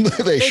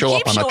 They show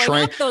up on a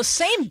train. Those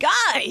same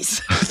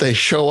guys. They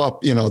show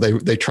up,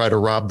 they try to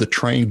rob the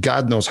train,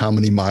 God knows how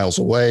many miles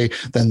away.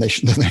 Then they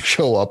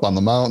show up on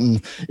the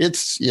mountain.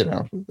 It's,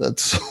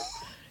 that's.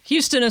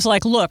 Houston is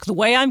like, look, the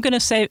way I'm going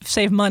to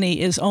save money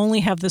is only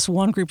have this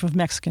one group of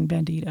Mexican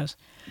Bandidos.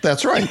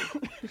 That's right.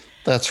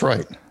 That's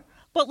right.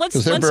 Well,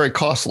 because they're very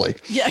costly.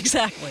 Yeah,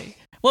 exactly.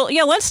 Well,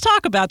 yeah, let's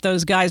talk about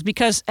those guys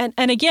because, and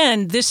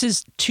again, this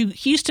is to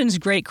Houston's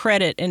great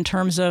credit in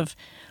terms of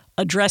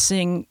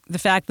addressing the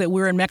fact that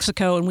we're in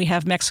Mexico and we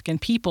have Mexican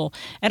people.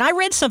 And I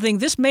read something,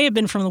 this may have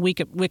been from the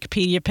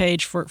Wikipedia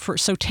page,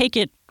 so take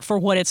it for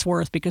what it's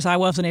worth because I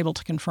wasn't able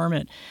to confirm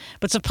it.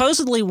 But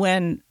supposedly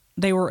when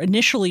they were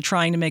initially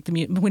trying to make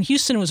when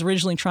Houston was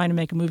originally trying to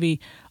make a movie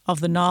of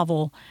the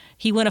novel,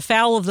 he went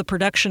afoul of the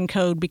production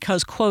code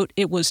because, quote,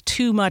 it was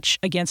too much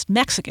against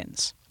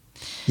Mexicans.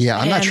 Yeah,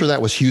 I'm not sure that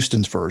was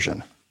Houston's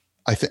version.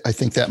 I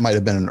think that might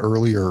have been an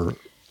earlier.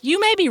 You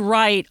may be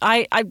right.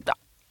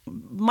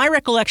 My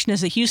recollection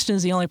is that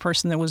Houston's the only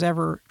person that was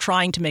ever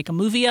trying to make a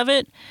movie of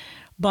it.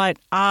 But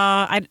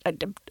I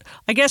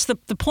guess the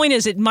point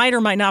is it might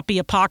or might not be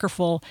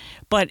apocryphal,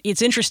 but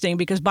it's interesting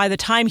because by the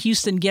time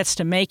Houston gets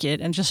to make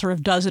it and just sort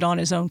of does it on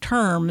his own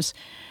terms,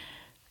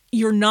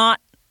 you're not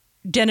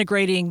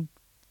denigrating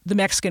the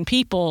Mexican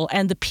people,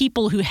 and the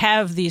people who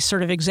have these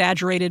sort of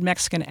exaggerated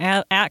Mexican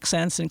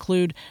accents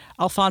include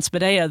Alphonse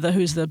Badea,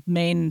 who's the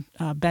main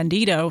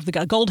bandito,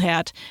 the Gold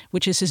Hat,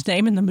 which is his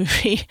name in the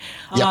movie.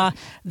 Yep.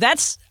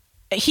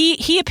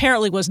 He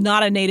apparently was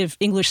not a native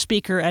English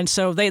speaker, and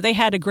so they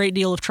had a great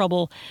deal of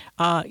trouble.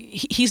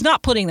 He's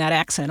not putting that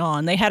accent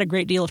on. They had a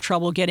great deal of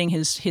trouble getting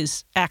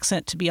his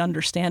accent to be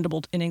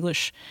understandable in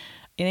English.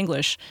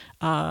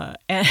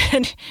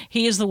 And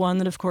he is the one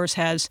that, of course,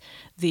 has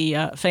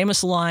the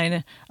famous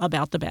line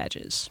about the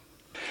badges.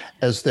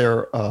 As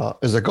they're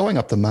going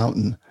up the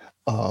mountain,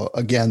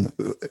 again,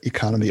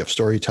 economy of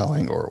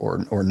storytelling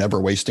or never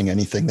wasting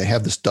anything. They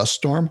have this dust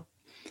storm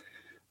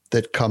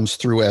that comes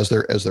through as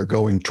they're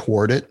going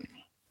toward it.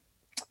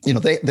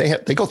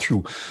 They go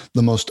through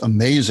the most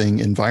amazing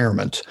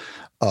environment.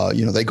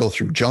 They go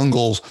through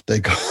jungles.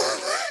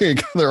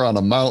 They're on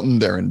a mountain.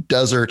 They're in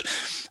desert.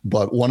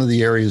 But one of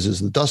the areas is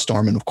the dust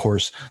storm. And of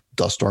course,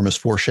 dust storm is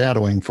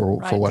foreshadowing for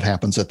what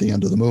happens at the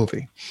end of the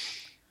movie.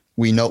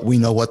 We know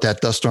what that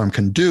dust storm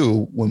can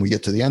do when we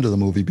get to the end of the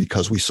movie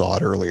because we saw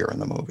it earlier in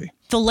the movie.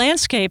 The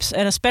landscapes,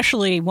 and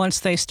especially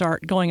once they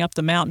start going up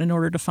the mountain in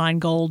order to find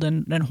gold,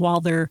 and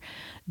while they're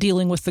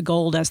dealing with the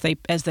gold as they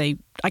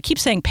I keep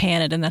saying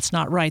pan it, and that's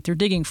not right. They're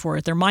digging for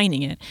it. They're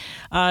mining it.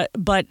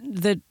 But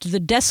the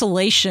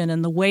desolation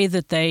and the way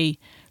that they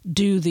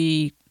do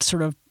the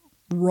sort of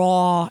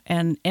raw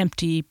and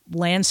empty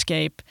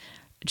landscape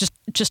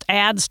just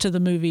adds to the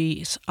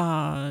movie's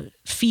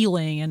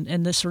feeling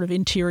and this sort of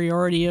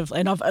interiority of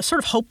a sort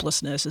of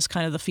hopelessness is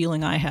kind of the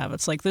feeling I have.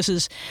 It's like this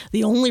is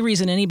the only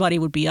reason anybody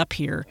would be up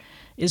here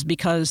is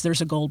because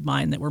there's a gold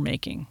mine that we're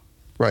making.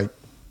 Right.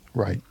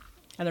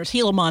 And there's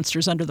Gila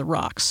monsters under the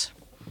rocks.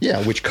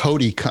 Yeah, which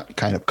Cody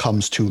kind of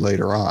comes to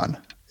later on.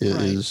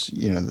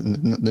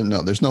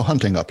 No, there's no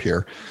hunting up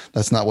here.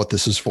 That's not what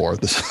this is for.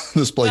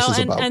 This place is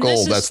about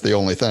gold. That's the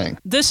only thing.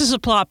 This is a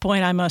plot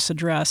point I must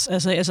address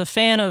as a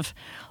fan of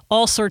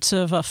all sorts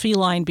of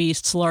feline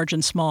beasts, large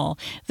and small.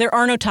 There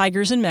are no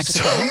tigers in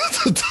Mexico.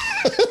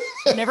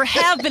 There never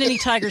have been any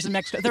tigers in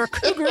Mexico. There are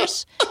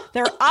cougars.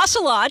 There are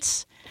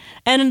ocelots.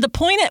 And the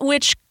point at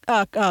which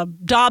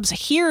Dobbs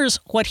hears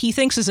what he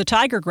thinks is a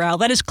tiger growl,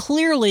 that is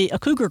clearly a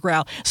cougar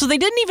growl. So they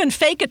didn't even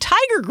fake a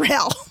tiger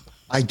growl.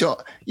 I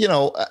don't,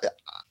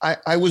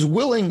 I was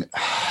willing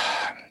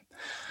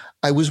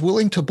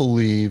to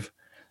believe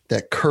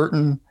that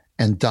Curtin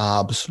and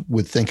Dobbs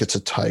would think it's a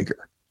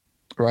tiger,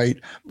 right?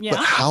 Yeah.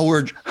 But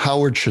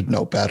Howard should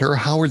know better.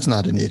 Howard's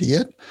not an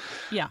idiot.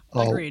 Yeah,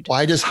 agreed.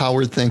 Why does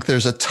Howard think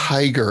there's a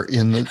tiger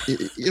in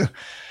the,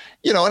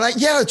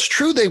 it's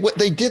true.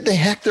 They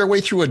hacked their way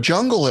through a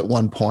jungle at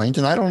one point,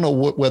 and I don't know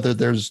whether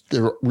there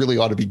really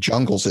ought to be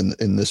jungles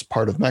in this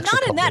part of Mexico.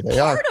 Not in that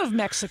part of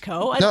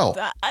Mexico. No,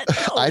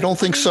 I don't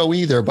think so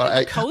either. But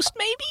the coast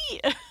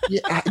maybe.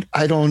 Yeah,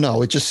 I don't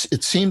know. It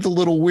seemed a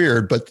little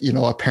weird, but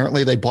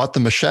apparently they bought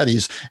the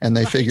machetes and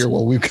they figure,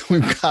 well, we've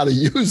got to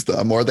use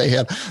them, or they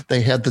had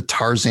the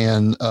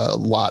Tarzan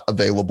lot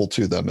available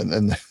to them,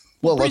 and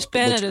well, Bruce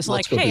Bennett is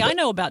like, hey, I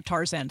know about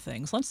Tarzan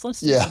things.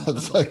 Let's yeah,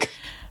 it's like.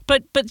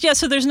 But yeah,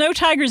 so there's no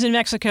tigers in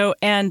Mexico,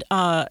 and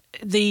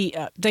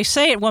they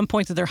say at one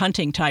point that they're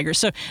hunting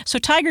tigers. So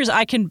tigers,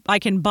 I can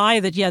buy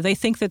that. Yeah, they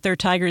think that they're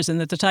tigers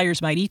and that the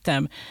tigers might eat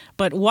them.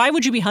 But why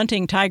would you be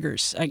hunting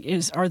tigers?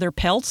 Are there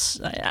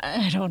pelts?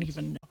 I don't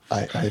even know.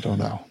 I don't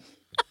know.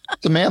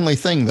 It's a manly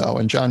thing, though,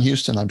 and John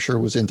Huston, I'm sure,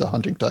 was into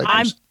hunting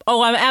tigers.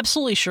 I'm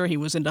absolutely sure he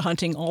was into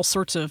hunting all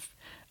sorts of.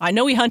 I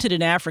know he hunted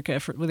in Africa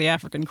with the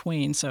African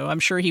Queen, so I'm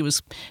sure he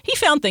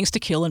found things to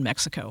kill in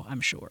Mexico. I'm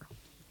sure.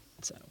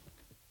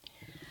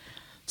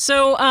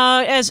 So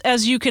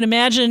as you can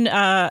imagine,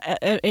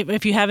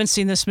 if you haven't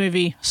seen this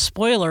movie,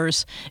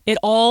 spoilers, it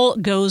all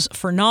goes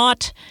for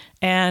naught,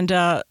 and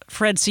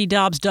Fred C.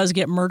 Dobbs does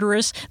get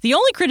murderous. The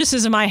only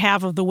criticism I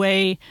have of the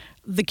way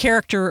the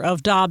character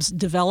of Dobbs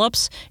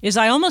develops is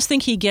I almost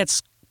think he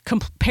gets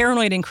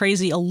paranoid and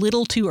crazy a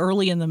little too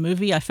early in the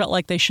movie. I felt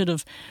like they should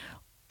have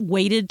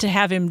waited to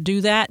have him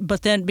do that,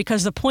 but then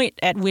because the point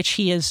at which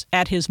he is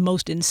at his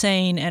most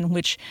insane and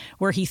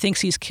where he thinks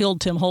he's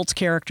killed Tim Holt's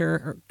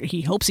character, or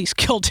he hopes he's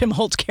killed Tim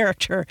Holt's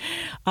character,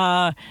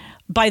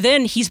 by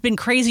then he's been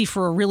crazy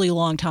for a really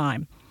long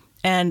time.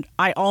 And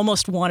I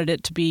almost wanted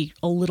it to be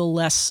a little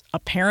less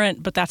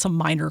apparent, but that's a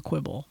minor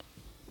quibble.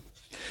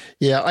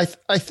 Yeah,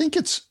 I think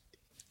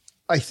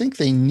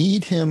they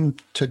need him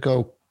to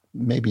go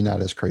maybe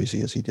not as crazy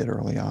as he did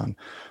early on,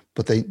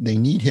 but they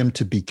need him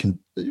to be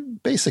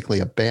basically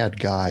a bad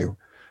guy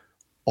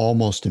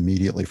almost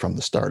immediately from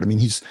the start. I mean,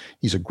 he's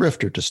a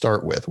grifter to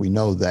start with. We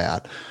know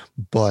that,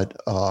 but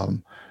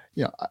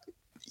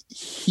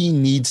he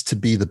needs to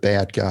be the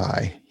bad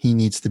guy. He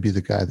needs to be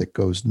the guy that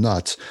goes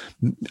nuts.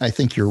 I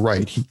think you're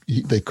right.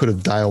 They could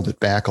have dialed it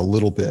back a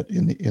little bit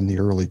in the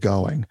early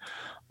going.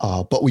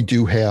 But we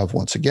do have,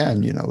 once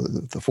again,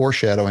 the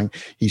foreshadowing.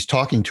 He's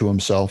talking to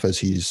himself as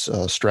he's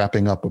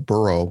strapping up a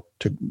burro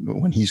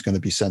when he's going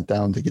to be sent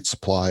down to get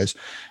supplies.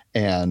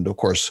 And of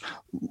course,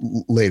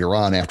 later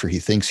on, after he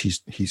thinks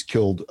he's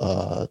killed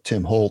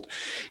Tim Holt,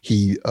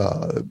 he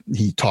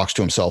talks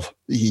to himself.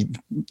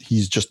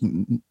 He's just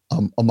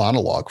a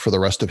monologue for the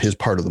rest of his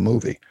part of the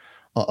movie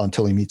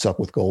until he meets up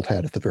with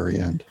Goldhat at the very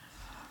end.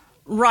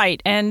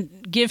 Right, and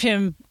give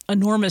him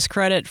enormous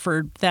credit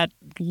for that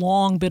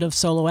long bit of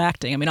solo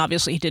acting. I mean,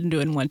 obviously he didn't do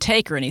it in one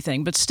take or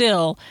anything, but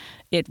still,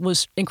 it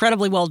was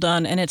incredibly well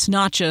done, and it's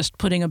not just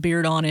putting a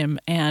beard on him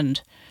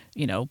and,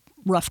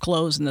 rough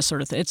clothes and this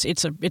sort of thing.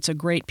 It's a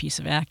great piece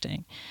of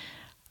acting.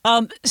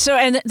 So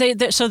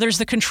there's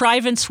the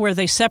contrivance where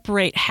they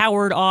separate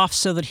Howard off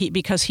so that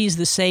because he's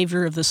the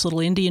savior of this little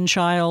Indian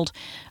child.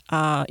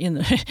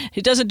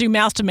 He doesn't do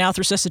mouth-to-mouth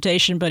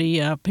resuscitation, but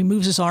he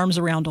moves his arms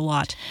around a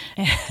lot.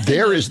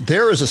 There is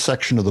a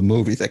section of the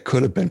movie that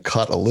could have been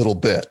cut a little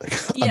bit.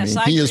 Yes,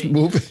 he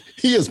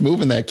is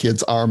moving that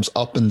kid's arms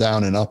up and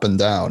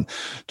down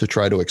to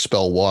try to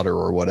expel water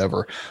or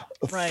whatever.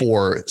 Right.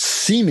 For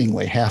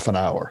seemingly half an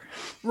hour.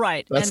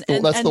 Right. That's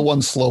the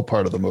one slow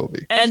part of the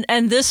movie.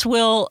 And this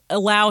will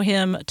allow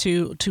him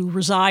to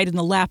reside in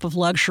the lap of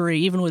luxury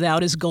even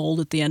without his gold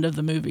at the end of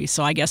the movie.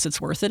 So I guess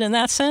it's worth it in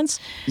that sense.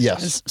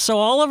 Yes. So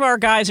all of our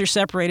guys are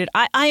separated.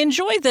 I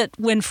enjoy that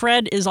when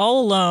Fred is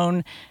all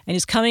alone and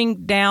he's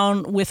coming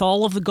down with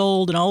all of the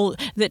gold and all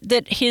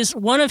that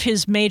one of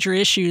his major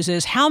issues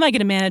is, how am I going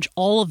to manage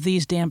all of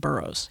these damn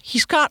burros?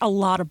 He's got a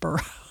lot of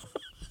burros.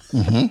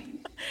 Mm-hmm.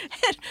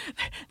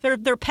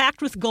 they're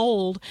packed with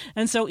gold.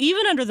 And so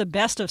even under the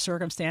best of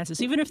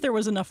circumstances, even if there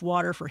was enough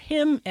water for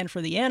him and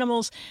for the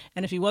animals,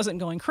 and if he wasn't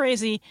going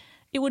crazy,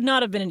 it would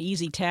not have been an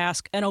easy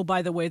task. And oh,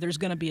 by the way, there's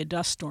going to be a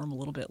dust storm a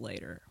little bit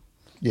later.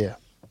 Yeah.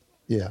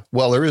 Yeah.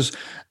 Well, there is,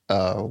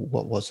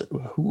 what was it?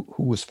 Who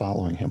was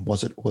following him?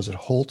 Was it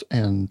Holt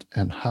and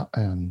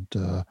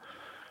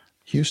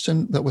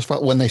Houston that was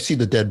when they see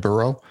the dead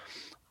burro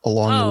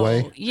along the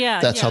way? Yeah.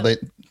 That's how they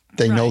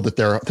know that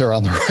they're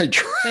on the right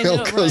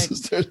trail,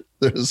 because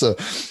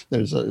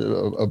there's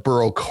a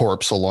burro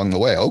corpse along the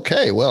way.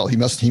 Okay. Well, he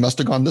must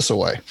have gone this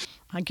way.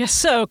 I guess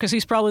so, because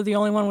he's probably the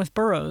only one with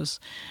burros.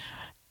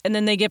 And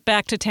then they get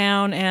back to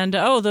town, and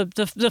the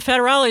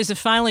federales have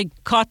finally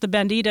caught the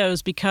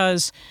banditos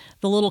because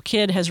the little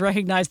kid has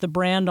recognized the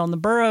brand on the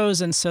burros,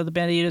 and so the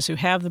banditos who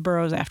have the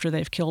burros after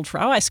they've killed.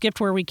 I skipped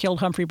where we killed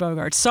Humphrey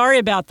Bogart. Sorry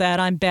about that.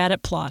 I'm bad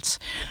at plots.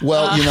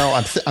 Well,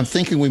 I'm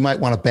thinking we might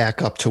want to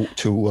back up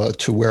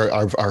to where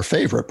our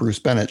favorite Bruce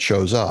Bennett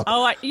shows up.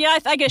 Oh, I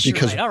guess you're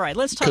right. All right,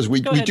 let's talk. Because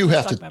we do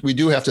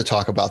have to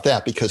talk about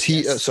that, because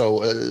he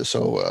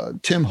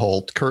Tim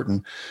Holt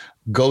Curtin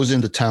goes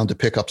into town to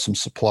pick up some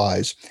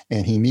supplies,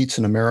 and he meets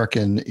an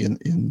American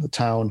in the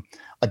town.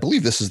 I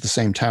believe this is the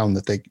same town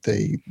that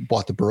they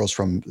bought the burros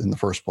from in the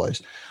first place.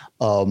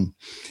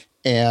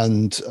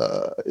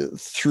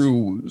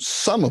 Through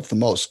some of the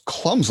most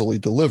clumsily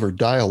delivered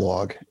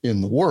dialogue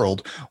in the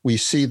world, we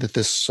see that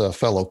this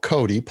fellow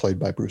Cody, played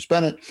by Bruce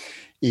Bennett,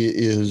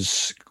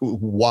 is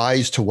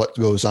wise to what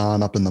goes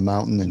on up in the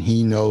mountain, and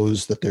he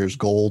knows that there's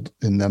gold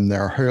in them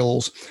there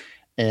hills.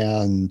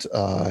 And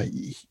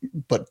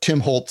but Tim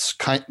Holt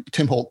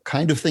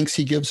kind of thinks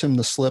he gives him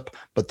the slip,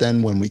 but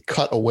then when we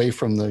cut away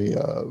from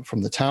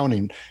the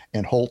town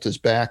and Holt is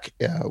back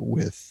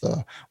with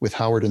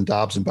Howard and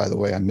Dobbs, and by the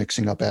way, I'm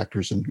mixing up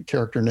actors and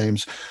character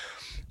names.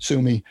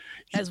 Sue me.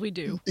 As we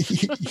do.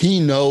 He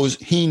knows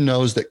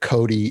that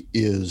Cody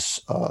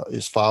is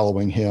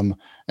following him,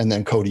 and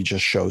then Cody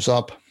just shows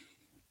up,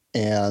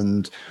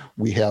 and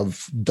we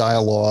have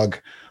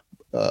dialogue.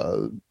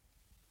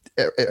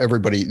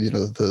 Everybody,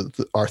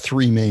 our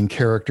three main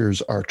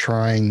characters are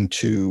trying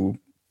to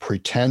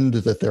pretend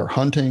that they're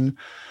hunting,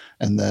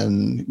 and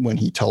then when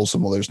he tells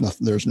them, well,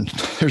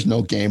 there's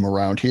no game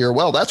around here.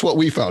 Well, that's what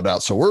we found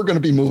out, so we're going to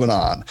be moving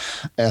on.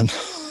 And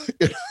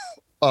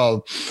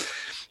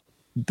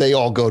they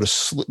all go to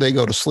sleep. They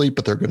go to sleep,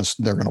 but they're going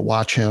to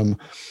watch him.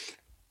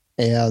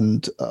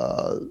 And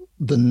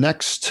the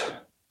next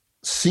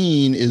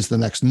scene is the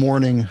next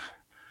morning.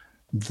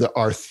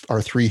 Our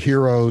three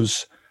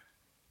heroes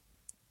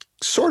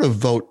sort of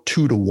vote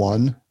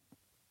 2-1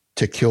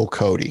 to kill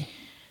Cody.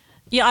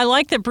 Yeah, I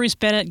like that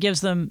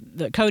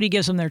Cody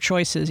gives them their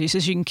choices. He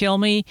says, you can kill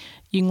me,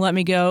 you can let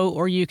me go,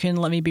 or you can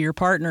let me be your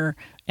partner.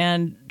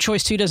 And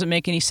choice 2 doesn't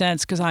make any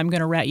sense because I'm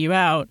going to rat you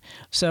out.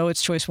 So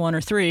it's choice 1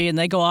 or 3, and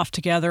they go off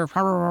together,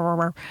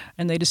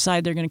 and they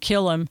decide they're going to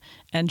kill him.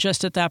 And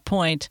just at that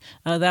point,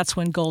 that's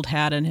when Gold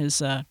Hat and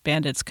his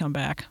bandits come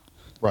back.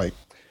 Right.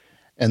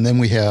 And then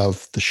we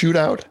have the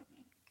shootout,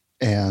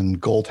 and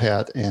Gold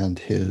Hat and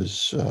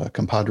his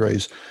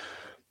compadres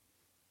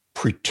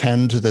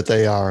pretend that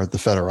they are the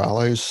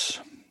Federales,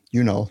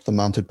 the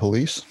mounted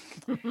police.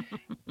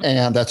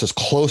 And that's as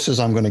close as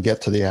I'm going to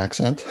get to the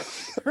accent.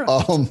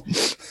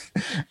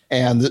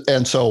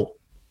 And so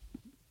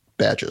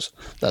badges.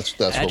 That's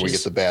where we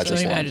get the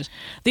badges.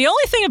 The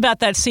only thing about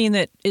that scene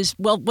that is,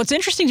 well, what's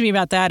interesting to me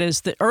about that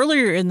is that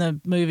earlier in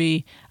the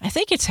movie, I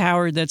think it's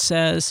Howard that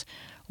says,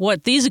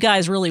 what these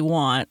guys really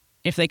want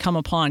if they come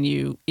upon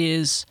you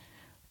is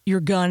your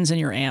guns and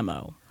your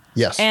ammo.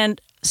 Yes. And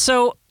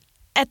so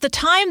at the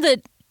time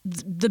that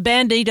the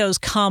banditos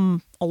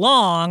come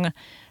along,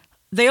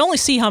 they only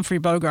see Humphrey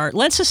Bogart.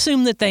 Let's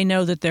assume that they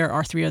know that there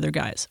are 3 other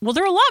guys. Well,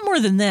 there are a lot more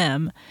than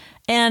them.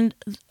 And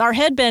our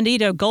head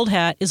bandito, Gold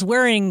Hat, is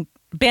wearing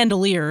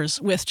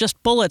bandoliers with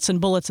just bullets and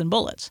bullets and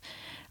bullets.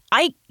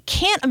 I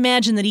can't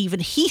imagine that even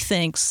he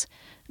thinks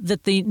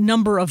that the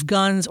number of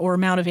guns or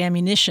amount of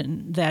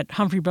ammunition that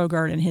Humphrey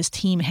Bogart and his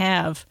team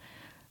have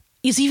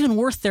is even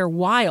worth their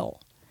while.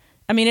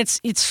 I mean,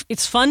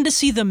 it's fun to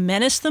see them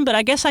menace them, but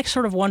I guess I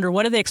sort of wonder,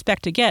 what do they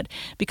expect to get?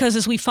 Because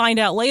as we find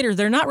out later,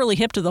 they're not really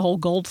hip to the whole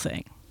gold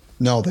thing.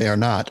 No, they are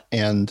not.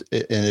 And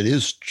it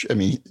is, I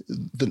mean,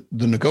 the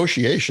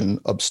negotiation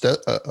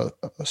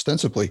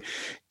ostensibly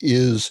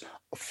is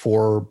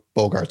for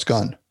Bogart's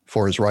gun,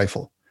 for his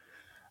rifle.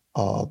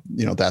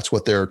 That's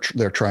what they're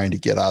trying to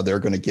get out. They're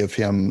going to give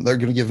him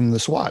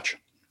this watch,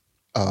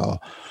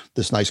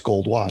 this nice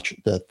gold watch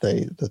that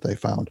they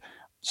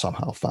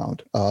somehow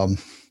found.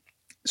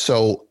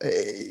 So,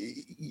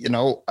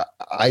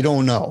 I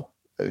don't know.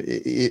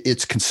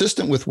 It's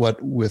consistent with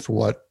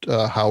what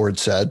Howard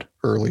said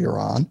earlier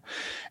on,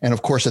 and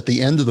of course, at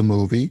the end of the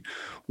movie,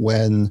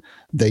 when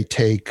they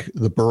take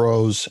the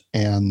burros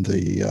and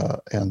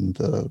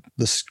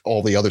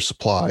all the other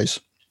supplies,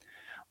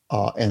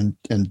 and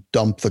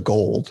dump the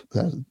gold.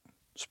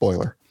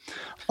 Spoiler.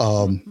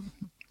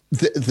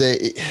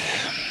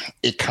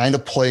 It kind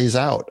of plays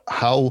out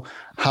how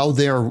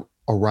they're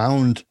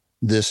around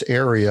this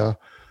area.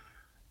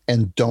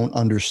 and don't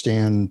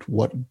understand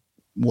what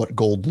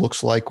gold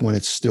looks like when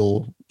it's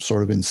still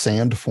sort of in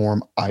sand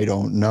form. I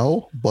don't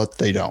know, but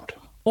they don't.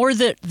 Or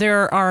that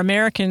there are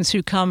Americans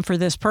who come for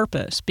this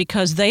purpose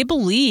because they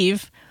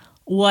believe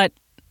what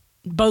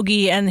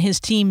Bogey and his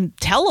team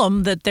tell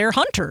them, that they're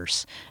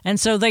hunters. And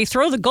so they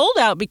throw the gold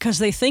out because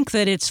they think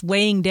that it's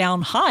weighing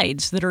down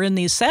hides that are in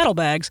these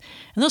saddlebags.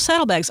 And those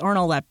saddlebags aren't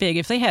all that big.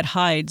 If they had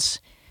hides,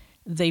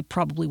 they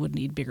probably would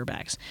need bigger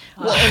bags.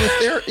 Well,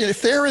 and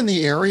if they're in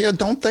the area,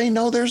 don't they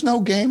know there's no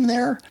game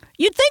there?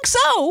 You'd think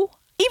so.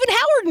 Even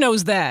Howard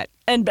knows that.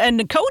 And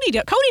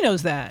Cody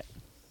knows that.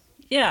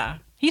 Yeah,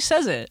 he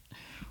says it.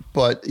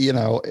 But,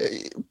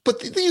 but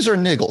these are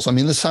niggles. I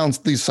mean, these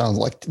sounds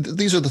like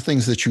these are the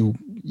things that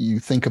you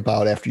think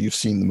about after you've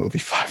seen the movie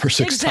 5 or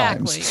 6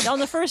 times. Exactly. On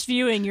the first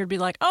viewing, you'd be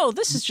like, "Oh,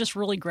 this is just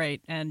really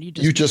great," and you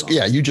just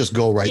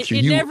go right through.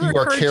 It never you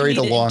are occurred carried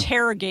to me along. to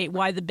interrogate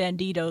why the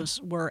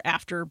Banditos were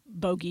after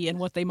Bogey and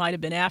what they might have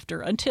been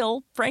after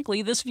until,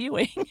 frankly, this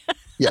viewing.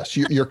 Yes,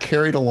 you're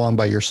carried along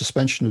by your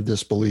suspension of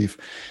disbelief,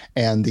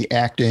 and the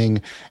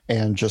acting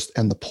and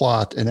the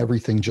plot and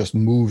everything just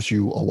moves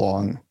you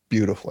along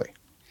beautifully.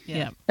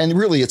 Yeah. And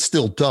really, it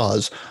still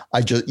does.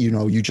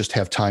 You just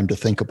have time to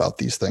think about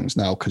these things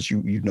now because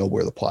you know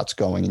where the plot's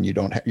going, and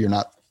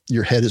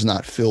your head is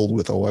not filled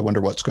with, oh, I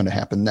wonder what's going to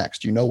happen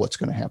next. You know what's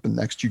going to happen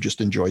next. You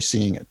just enjoy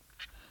seeing it.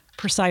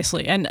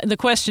 Precisely. And the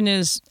question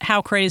is,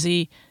 how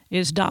crazy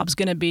is Dobbs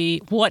going to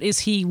be? What is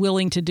he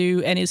willing to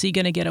do? And is he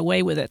going to get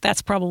away with it?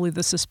 That's probably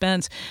the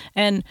suspense.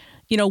 And,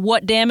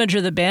 what damage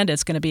are the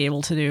bandits going to be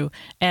able to do?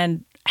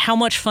 And how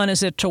much fun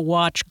is it to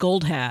watch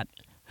Goldhat,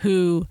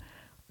 who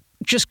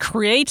just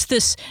creates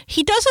this.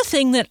 He does a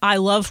thing that I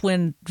love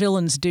when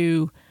villains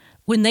do,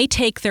 when they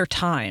take their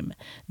time.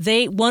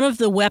 One of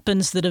the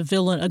weapons that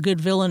a good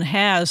villain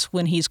has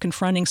when he's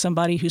confronting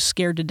somebody who's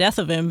scared to death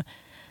of him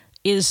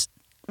is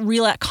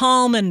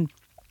calm and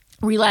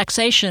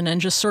relaxation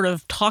and just sort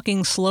of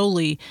talking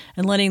slowly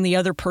and letting the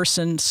other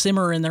person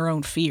simmer in their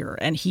own fear.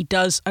 And he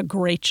does a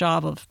great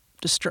job of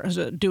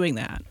doing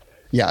that.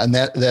 Yeah, and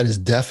that is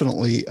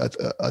definitely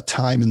a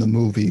time in the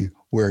movie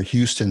where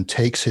Huston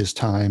takes his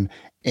time,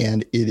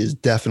 and it is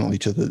definitely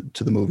to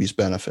the movie's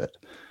benefit.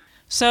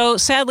 So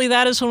sadly,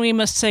 that is when we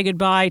must say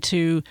goodbye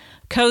to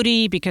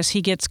Cody because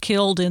he gets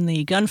killed in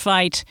the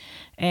gunfight,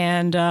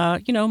 and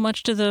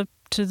much to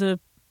the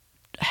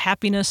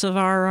happiness of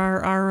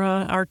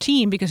our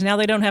team, because now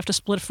they don't have to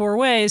split 4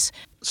 ways.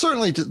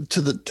 Certainly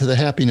to the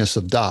happiness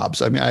of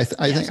Dobbs. I mean, I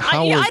think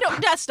Howard. I don't.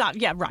 That's not.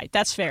 Yeah, right.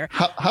 That's fair.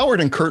 Howard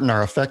and Curtin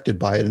are affected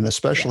by it, and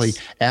especially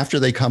after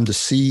they come to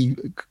see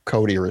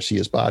Cody or see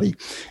his body,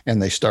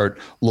 and they start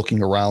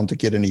looking around to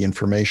get any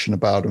information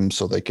about him,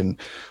 so they can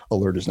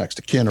alert his next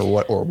of kin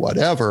or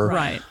whatever.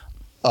 Right.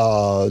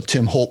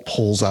 Tim Holt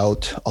pulls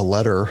out a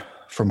letter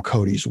from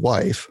Cody's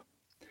wife,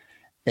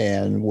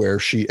 and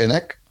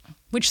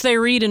which they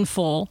read in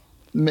full.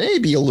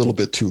 Maybe a little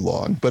bit too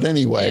long, but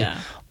anyway.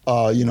 Yeah.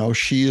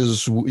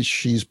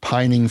 She's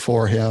pining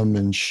for him,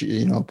 and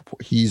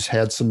he's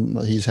had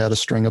a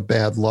string of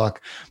bad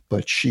luck,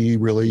 but she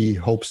really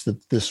hopes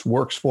that this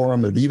works for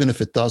him. And even if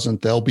it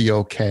doesn't, they'll be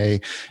okay.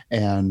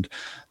 And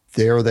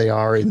there they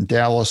are in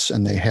Dallas,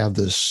 and they have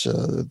this,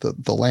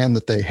 the land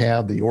that they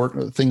have,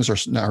 things are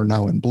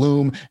now in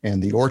bloom,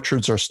 and the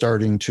orchards are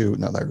starting to,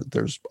 now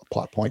there's a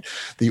plot point.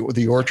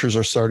 The orchards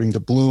are starting to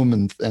bloom,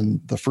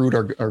 and the fruit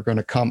are going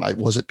to come.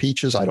 Was it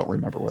peaches? I don't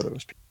remember whether it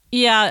was peaches.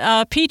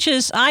 Yeah,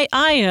 peaches. I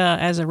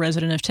as a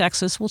resident of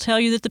Texas, will tell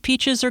you that the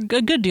peaches are a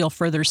good deal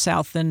further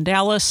south than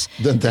Dallas.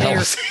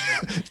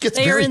 It gets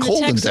very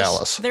cold in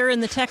Dallas. They're in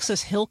the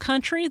Texas Hill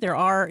Country. There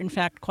are, in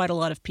fact, quite a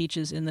lot of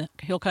peaches in the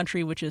Hill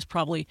Country, which is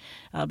probably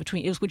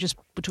between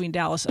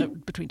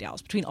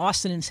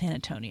Austin and San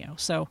Antonio.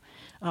 So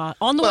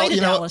on the way to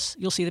Dallas,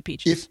 you'll see the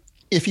peaches.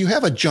 If you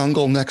have a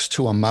jungle next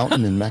to a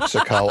mountain in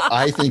Mexico,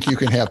 I think you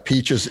can have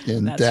peaches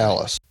in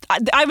Dallas.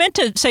 Right. I meant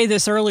to say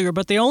this earlier,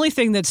 but the only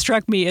thing that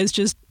struck me as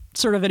just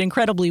sort of an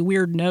incredibly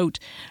weird note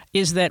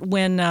is that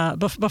when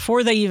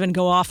before they even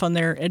go off on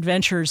their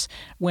adventures,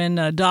 when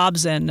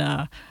Dobbs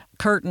and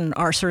Curtin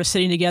are sort of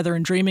sitting together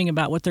and dreaming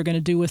about what they're going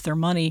to do with their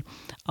money,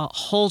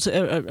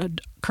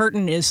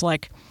 Curtin is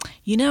like,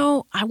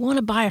 I want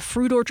to buy a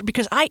fruit orchard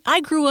because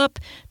I grew up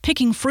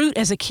picking fruit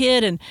as a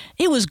kid, and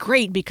it was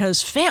great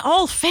because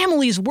all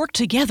families worked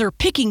together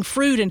picking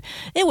fruit, and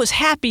it was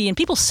happy, and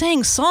people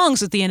sang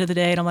songs at the end of the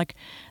day. And I'm like,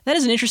 that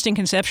is an interesting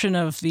conception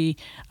of the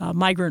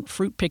migrant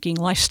fruit picking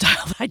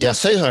lifestyle.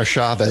 Cesar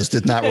Chavez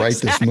did not write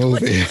this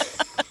movie.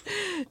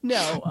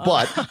 No,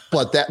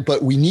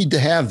 but we need to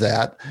have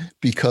that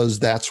because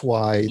that's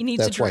why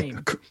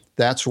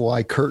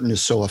Curtin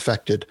is so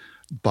affected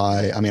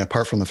by. I mean,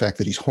 apart from the fact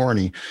that he's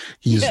horny,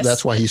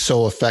 that's why he's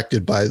so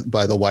affected by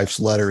the wife's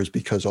letters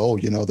because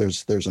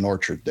there's an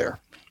orchard there.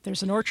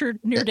 There's an orchard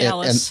near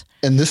Dallas,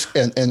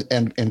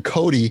 and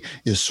Cody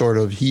is sort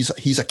of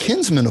he's a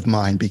kinsman of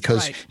mine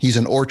because he's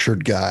an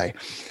orchard guy,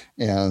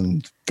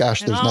 and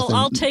gosh, there's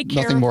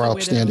nothing more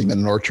outstanding than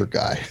an orchard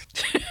guy.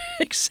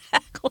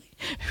 Exactly.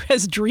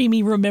 has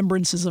dreamy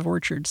remembrances of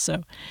orchards.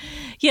 So,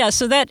 yeah,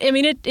 so that, I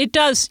mean, it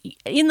does,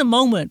 in the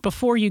moment,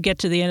 before you get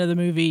to the end of the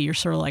movie, you're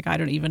sort of like, I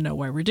don't even know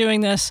why we're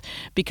doing this,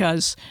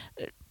 because,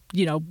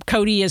 you know,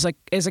 Cody is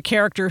a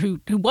character who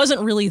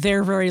wasn't really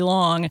there very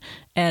long,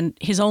 and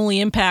his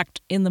only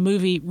impact in the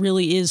movie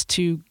really is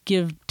to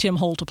give Tim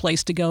Holt a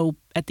place to go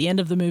at the end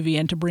of the movie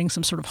and to bring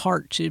some sort of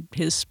heart to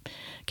his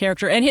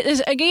character. And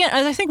again,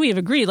 as I think we have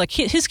agreed, like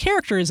his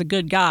character is a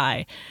good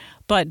guy,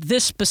 but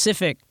this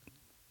specific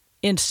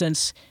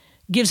instance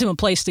gives him a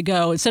place to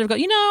go instead of go,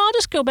 I'll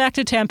just go back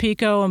to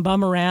Tampico and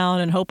bum around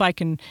and hope I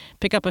can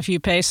pick up a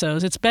few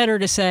pesos. It's better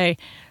to say,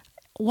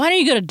 why don't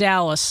you go to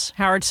Dallas?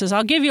 Howard says,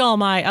 I'll give you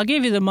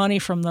the money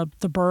from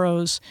the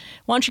boroughs.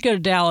 Why don't you go to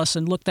Dallas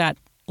and look that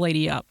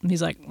lady up? And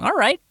he's like, all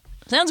right,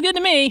 sounds good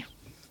to me.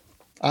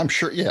 I'm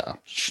sure. Yeah.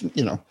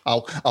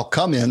 I'll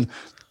come in,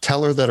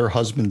 tell her that her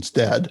husband's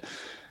dead,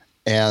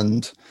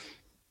 and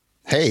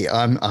hey,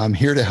 I'm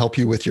here to help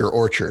you with your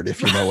orchard,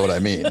 if you know what I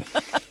mean.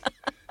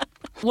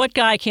 What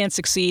guy can't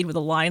succeed with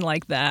a line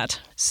like that?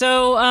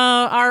 So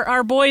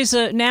our boys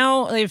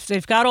now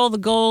they've got all the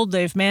gold.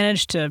 They've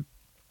managed to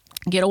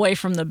get away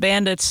from the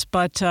bandits,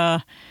 but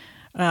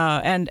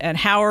and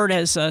Howard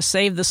has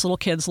saved this little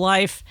kid's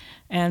life,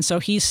 and so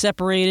he's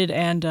separated.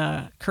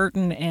 And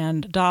Curtin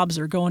and Dobbs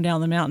are going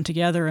down the mountain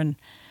together. And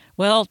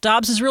well,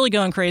 Dobbs is really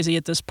going crazy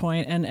at this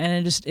point, and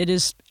it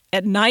is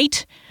at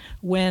night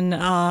when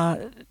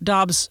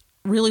Dobbs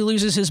really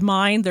loses his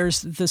mind.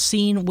 There's the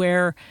scene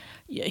where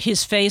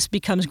his face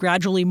becomes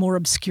gradually more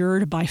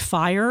obscured by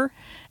fire,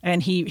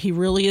 and he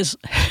really is.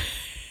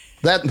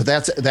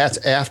 That's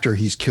after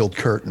he's killed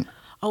Curtin.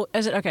 Oh,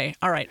 is it? Okay,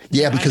 all right.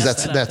 Yeah, because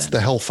that's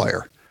the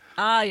hellfire.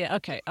 Ah, yeah.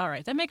 Okay, all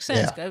right. That makes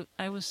sense. Yeah.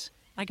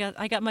 I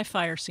got my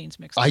fire scenes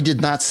mixed up. I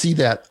did not see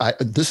that.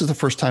 This is the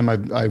first time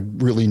I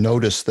really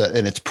noticed that,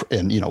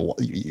 and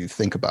you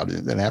think about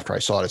it, and after I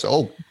saw it, I said,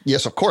 oh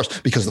yes, of course,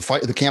 because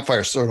the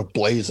campfire sort of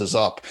blazes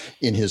up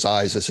in his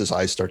eyes as his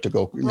eyes start to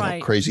go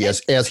crazy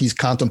as he's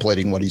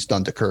contemplating what he's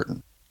done to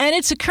Curtin. And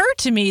it's occurred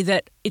to me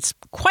that it's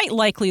quite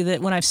likely that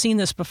when I've seen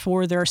this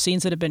before, there are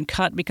scenes that have been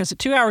cut, because at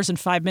 2 hours and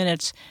 5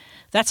 minutes,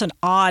 that's an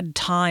odd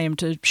time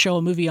to show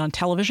a movie on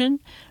television.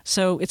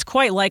 So it's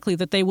quite likely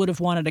that they would have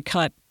wanted to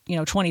cut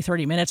 20,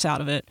 30 minutes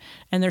out of it.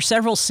 And there's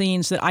several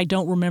scenes that I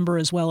don't remember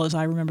as well as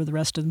I remember the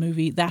rest of the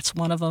movie. That's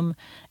one of them.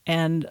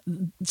 And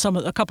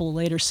a couple of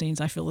later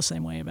scenes I feel the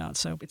same way about.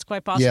 So it's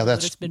quite possible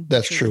that it's been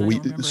that's true. We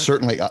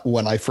certainly,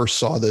 when I first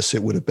saw this,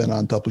 it would have been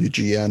on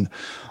WGN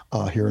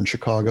here in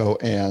Chicago,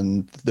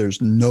 and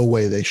there's no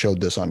way they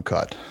showed this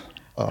uncut.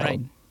 Right.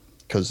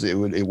 Because it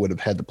would have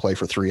had to play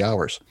for 3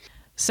 hours.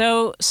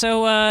 So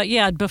before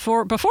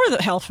the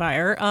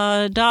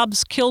hellfire,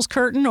 Dobbs kills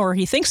Curtin, or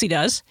he thinks he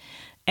does.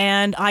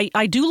 And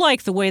I do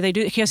like the way they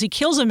do it, because he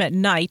kills him at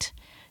night.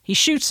 He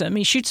shoots him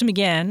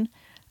again,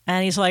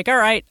 and he's like, all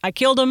right, I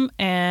killed him,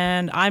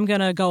 and I'm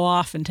going to go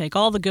off and take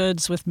all the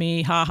goods with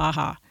me, ha, ha,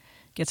 ha.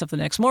 Gets up the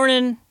next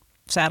morning,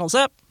 saddles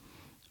up,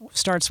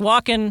 starts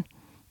walking,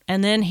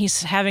 and then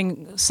he's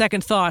having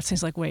second thoughts.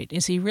 He's like, wait,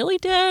 is he really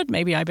dead?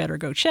 Maybe I better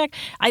go check.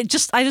 I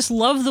just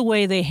love the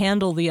way they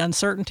handle the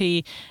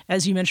uncertainty.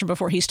 As you mentioned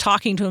before, he's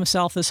talking to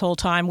himself this whole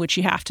time, which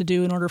you have to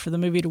do in order for the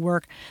movie to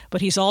work.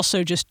 But he's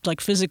also just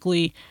like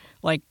physically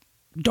like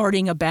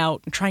darting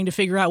about and trying to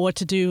figure out what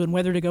to do and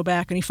whether to go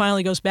back. And he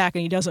finally goes back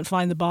and he doesn't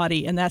find the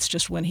body. And that's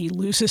just when he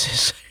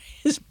loses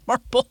his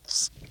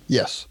marbles.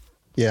 Yes.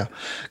 Yeah.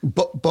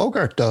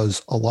 Bogart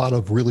does a lot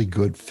of really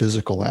good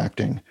physical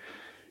acting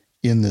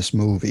in this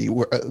movie,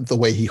 where the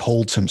way he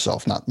holds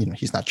himself,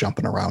 he's not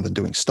jumping around and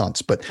doing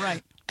stunts, but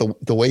right.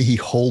 the way he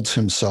holds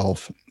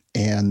himself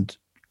and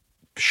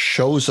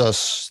shows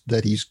us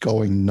that he's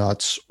going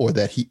nuts, or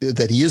that he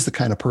is the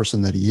kind of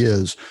person that he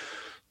is,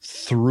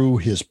 through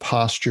his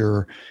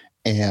posture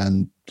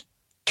and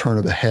turn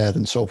of the head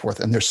and so forth.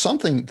 And there's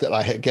something that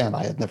I had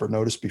never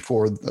noticed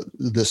before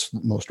this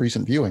most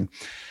recent viewing.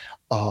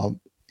 When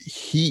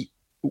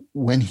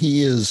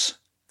he is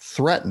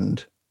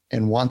threatened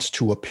and wants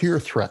to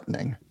appear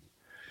threatening,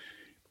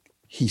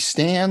 he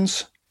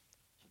stands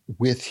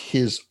with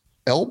his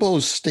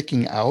elbows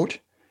sticking out,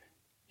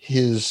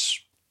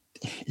 his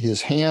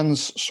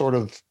hands sort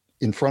of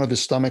in front of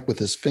his stomach with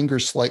his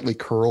fingers slightly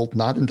curled,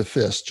 not into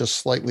fists, just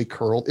slightly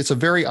curled. It's a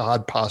very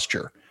odd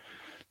posture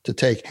to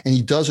take. And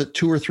he does it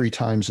 2 or 3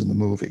 times in the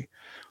movie,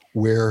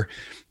 where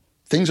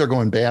things are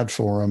going bad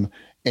for him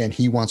and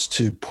he wants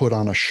to put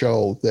on a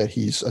show that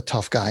he's a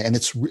tough guy. And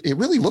it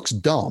really looks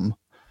dumb,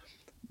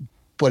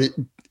 but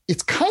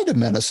it's kind of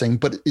menacing,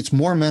 but it's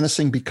more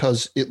menacing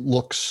because it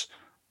looks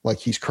like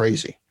he's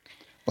crazy.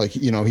 Like,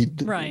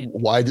 right.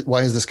 Why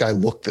does this guy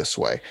look this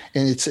way?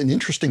 And it's an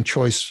interesting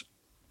choice.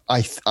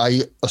 I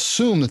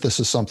assume that this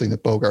is something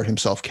that Bogart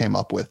himself came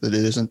up with, that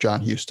it isn't John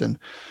Huston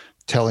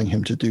telling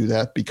him to do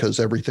that, because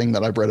everything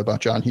that I've read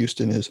about John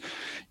Huston is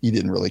he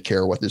didn't really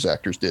care what his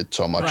actors did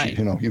so much. Right.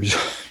 He was.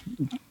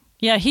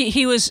 Yeah,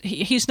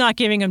 he's not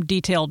giving him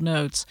detailed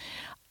notes.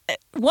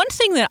 One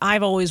thing that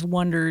I've always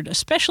wondered,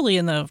 especially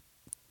in the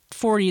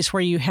 40s,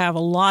 where you have a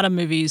lot of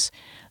movies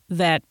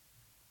that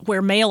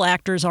where male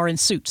actors are in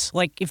suits.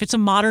 Like if it's a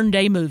modern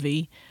day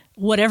movie,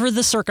 whatever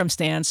the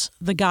circumstance,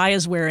 the guy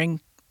is wearing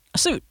a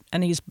suit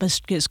and his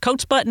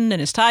coat's buttoned and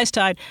his tie's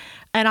tied.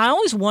 And I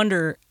always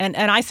wonder, and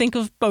I think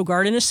of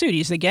Bogart in a suit.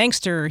 He's the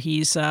gangster.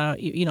 He's, the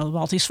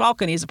Maltese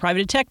Falcon. He's a private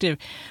detective.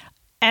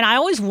 And I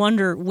always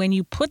wonder when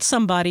you put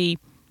somebody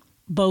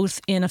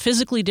both in a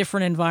physically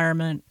different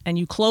environment and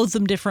you clothe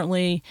them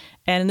differently.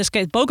 And in this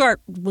case, Bogart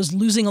was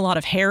losing a lot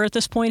of hair at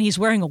this point. He's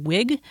wearing a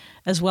wig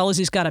as well as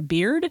he's got a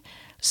beard.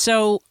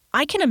 So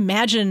I can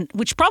imagine,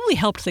 which probably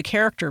helped the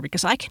character,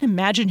 because I can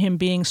imagine him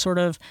being sort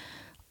of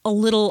a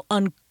little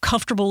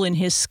uncomfortable in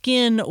his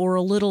skin or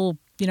a little,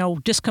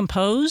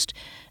 discomposed.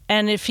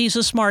 And if he's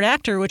a smart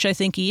actor, which I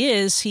think he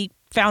is, he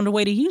found a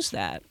way to use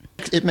that.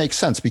 It makes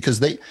sense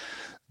because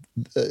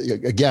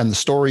again, the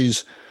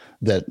stories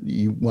that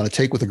you want to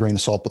take with a grain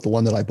of salt, but the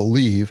one that I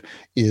believe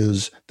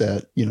is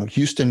that,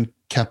 Huston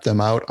kept them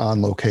out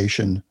on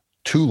location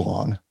too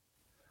long,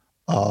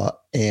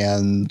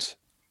 and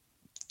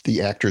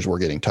the actors were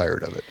getting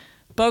tired of it.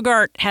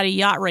 Bogart had a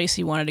yacht race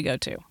he wanted to go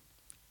to.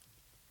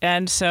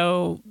 And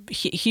so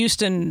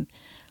Huston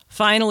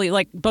finally,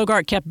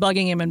 Bogart kept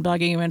bugging him,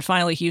 and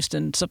finally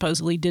Huston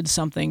supposedly did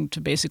something to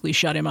basically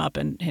shut him up,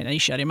 and he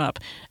shut him up.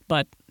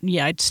 But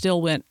yeah, it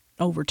still went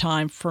over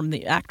time from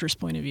the actor's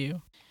point of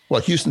view.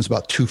 Well, Huston's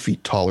about 2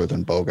 feet taller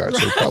than Bogart.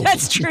 So probably,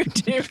 that's true,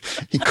 too.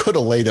 He could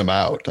have laid him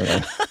out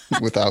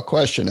without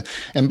question.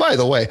 And by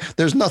the way,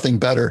 there's nothing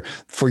better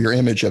for your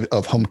image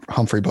of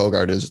Humphrey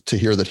Bogart is to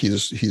hear that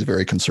he's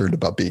very concerned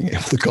about being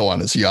able to go on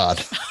his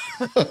yacht,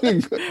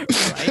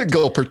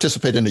 go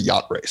participate in a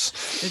yacht race.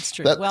 It's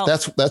true.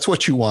 That's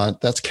what you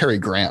want. That's Cary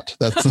Grant.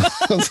 That's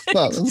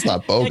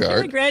not Bogart. Yeah,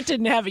 Cary Grant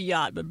didn't have a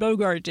yacht, but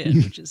Bogart did,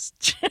 which is...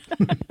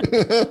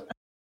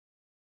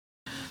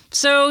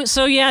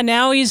 So yeah,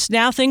 now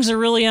things are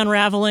really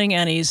unraveling,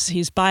 and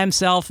he's by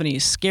himself, and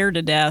he's scared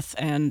to death,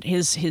 and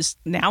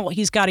now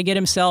he's got to get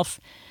himself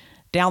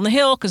down the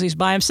hill because he's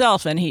by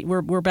himself, and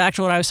we're back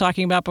to what I was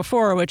talking about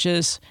before, which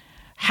is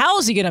how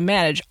is he going to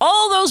manage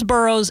all those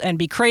burros and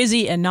be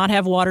crazy and not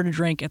have water to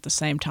drink at the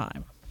same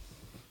time?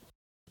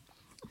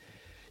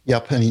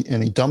 Yep,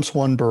 and he dumps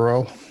one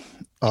burro,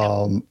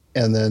 and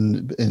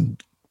then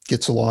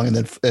gets along,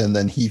 and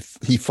then he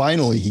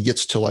finally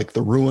gets to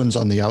the ruins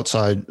on the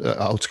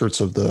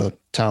outskirts of the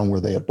town where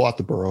they had bought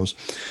the burros,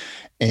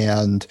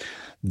 and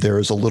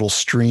there's a little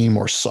stream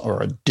or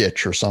a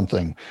ditch or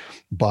something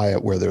by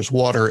it where there's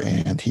water,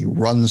 and he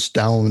runs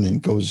down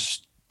and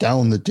goes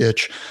down the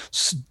ditch,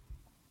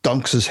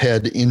 dunks his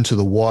head into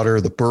the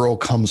water. The burro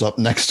comes up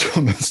next to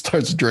him and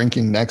starts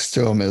drinking next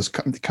to him as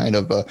kind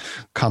of a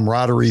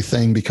camaraderie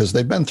thing because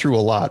they've been through a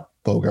lot,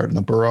 Bogart and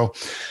the burro,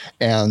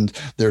 and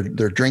they're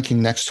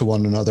drinking next to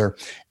one another.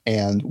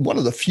 And one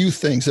of the few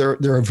things, there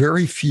are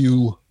very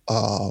few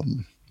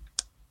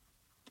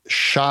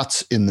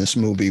shots in this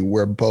movie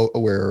where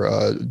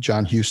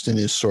John Huston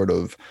is sort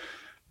of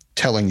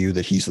telling you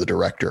that he's the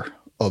director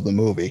of the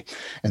movie,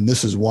 and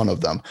this is one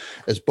of them.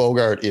 As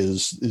Bogart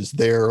is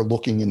there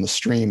looking in the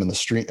stream, and the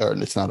stream, or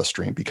it's not a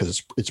stream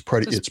because it's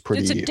pretty. It's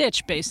a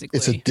ditch, basically.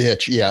 It's a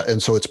ditch, yeah,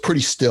 and so it's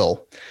pretty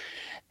still.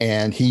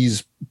 And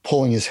he's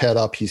pulling his head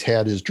up. He's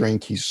had his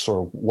drink. He's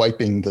sort of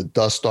wiping the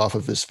dust off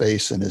of his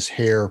face and his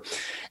hair.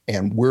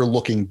 And we're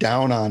looking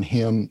down on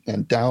him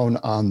and down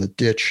on the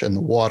ditch and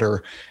the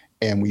water.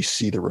 And we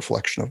see the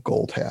reflection of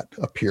Gold Hat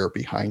appear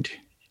behind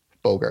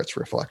Bogart's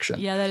reflection.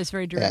 Yeah, that is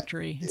very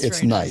directory.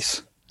 It's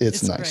nice.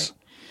 It's nice.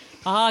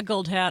 Great.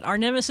 Gold Hat. Our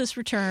nemesis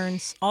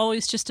returns,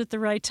 always just at the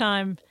right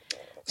time.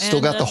 Still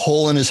got the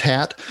hole in his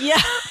hat.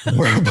 Yeah.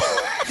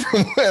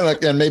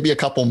 And maybe a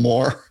couple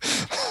more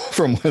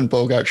from when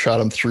Bogart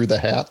shot him through the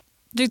hat.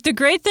 The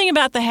great thing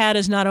about the hat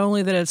is not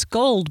only that it's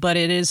gold, but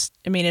it's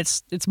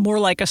more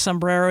like a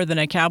sombrero than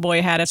a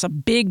cowboy hat. It's a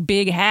big,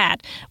 big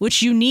hat,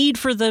 which you need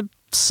for the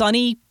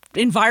sunny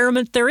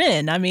environment they're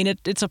in. I mean,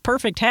 it's a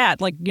perfect hat.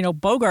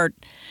 Bogart,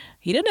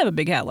 he didn't have a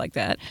big hat like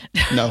that.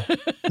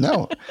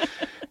 No.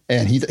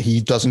 And he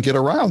doesn't get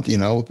around,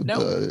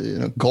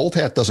 Gold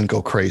Hat doesn't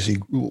go crazy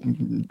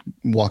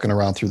walking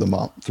around through the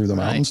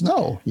mountains.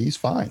 No, he's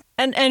fine.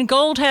 And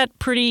Gold Hat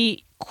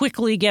pretty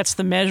quickly gets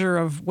the measure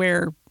of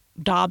where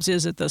Dobbs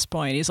is at this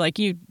point. He's like,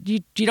 you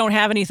don't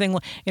have anything,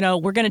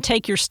 we're going to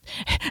take your,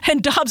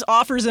 and Dobbs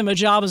offers him a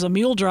job as a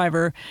mule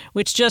driver,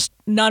 which just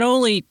not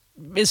only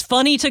is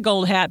funny to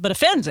Gold Hat, but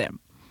offends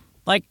him.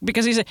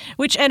 Because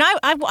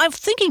I'm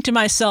thinking to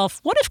myself,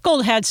 what if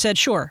Gold Hat said,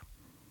 sure?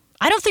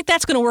 I don't think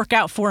that's going to work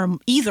out for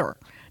him either.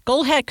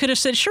 Gold Hat could have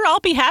said, sure,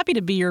 I'll be happy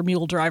to be your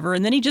mule driver.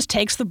 And then he just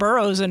takes the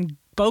burros, and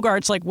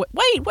Bogart's like, wait,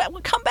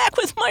 come back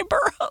with my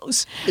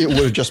burros. It would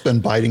have just been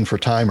biding for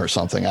time or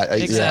something.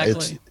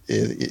 Exactly.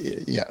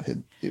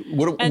 It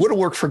would have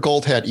worked for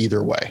Gold Hat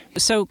either way.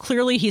 So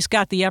clearly he's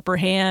got the upper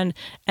hand.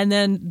 And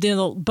then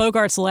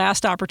Bogart's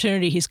last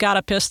opportunity, he's got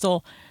a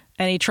pistol,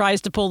 and he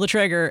tries to pull the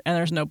trigger, and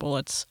there's no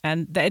bullets.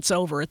 And it's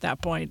over at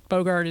that point.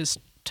 Bogart is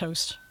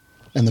toast.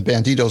 And the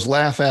banditos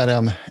laugh at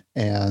him,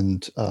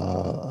 and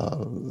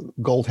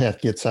Gold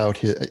Hat gets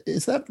out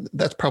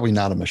that's probably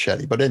not a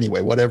machete, but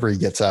anyway, whatever he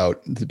gets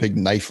out, the big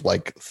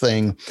knife-like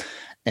thing,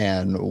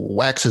 and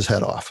whacks his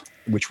head off,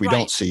 which we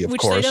don't see, of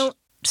course. Which they don't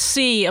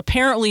see.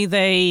 Apparently,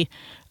 there's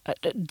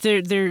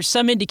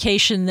some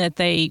indication that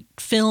they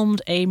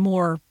filmed a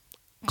more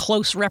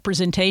close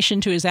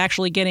representation to his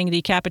actually getting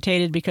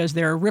decapitated, because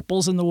there are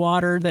ripples in the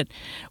water that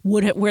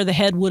where the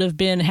head would have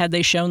been had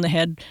they shown the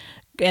head.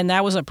 And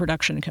that was a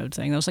production code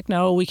thing. I was like,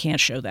 no, we can't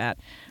show that.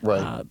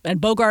 Right. And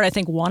Bogart, I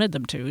think, wanted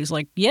them to. He's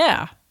like,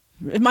 yeah,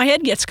 if my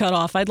head gets cut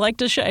off, I'd like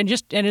to show. And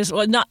it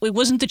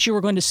wasn't that you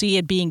were going to see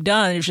it being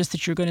done. It was just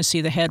that you're going to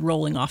see the head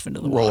rolling off into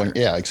the water.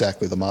 Yeah,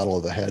 exactly. The model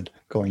of the head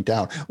going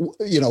down.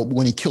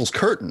 When he kills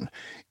Curtin,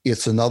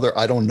 it's another.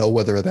 I don't know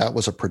whether that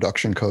was a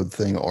production code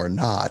thing or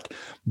not,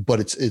 but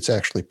it's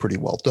actually pretty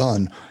well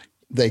done.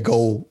 They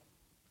go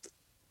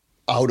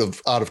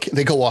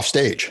they go off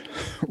stage,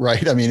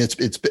 right? I mean,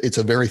 it's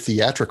a very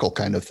theatrical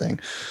kind of thing.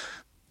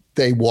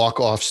 They walk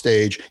off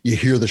stage, you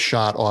hear the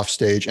shot off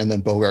stage, and then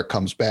Bogart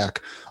comes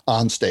back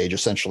on stage,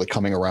 essentially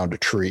coming around a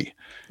tree.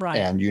 Right.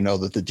 And you know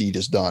that the deed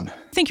is done.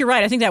 I think you're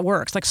right. I think that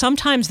works. Like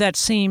sometimes that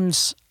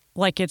seems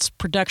like it's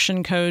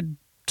production code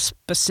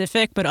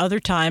specific, but other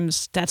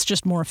times that's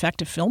just more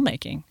effective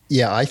filmmaking.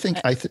 Yeah,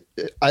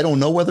 I don't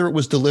know whether it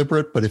was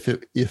deliberate, but if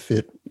it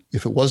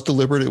was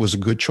deliberate, it was a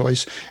good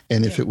choice.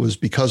 And if it was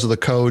because of the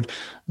code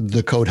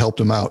helped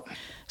him out.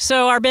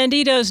 So our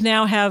banditos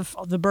now have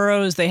the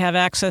burros. They have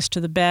access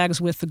to the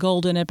bags with the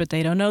gold in it, but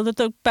they don't know that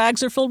the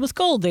bags are filled with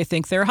gold. They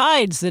think they're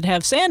hides that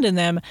have sand in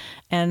them.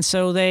 And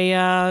so they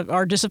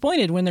are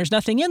disappointed when there's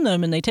nothing in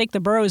them. And they take the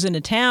burros into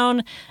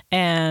town,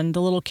 and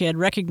the little kid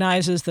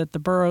recognizes that the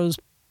burros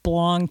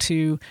belong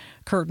to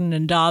Curtin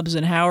and Dobbs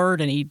and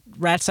Howard, and he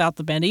rats out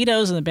the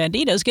banditos, and the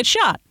banditos get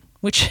shot,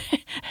 which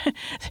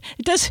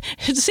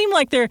it seem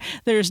like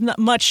there's not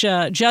much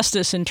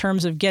justice in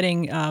terms of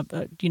getting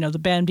the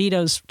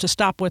banditos to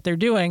stop what they're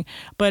doing.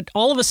 But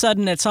all of a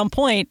sudden, at some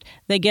point,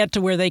 they get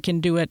to where they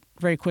can do it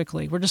very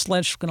quickly. We're just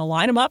going to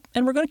line them up,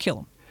 and we're going to kill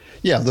them.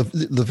 Yeah,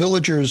 the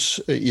villagers,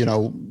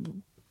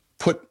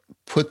 put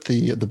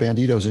the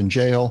banditos in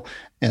jail,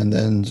 and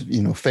then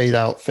fade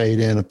out, fade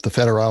in. The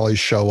federales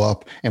show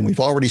up, and we've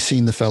already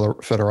seen the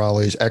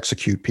federales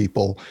execute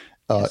people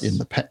in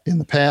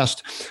the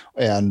past.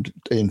 And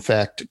in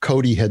fact,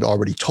 Cody had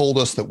already told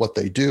us that what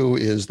they do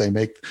is they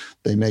make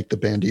the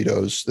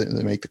banditos,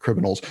 they make the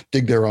criminals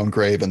dig their own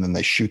grave, and then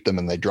they shoot them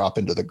and they drop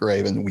into the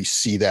grave. And we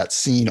see that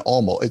scene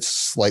it's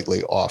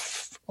slightly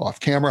off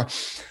camera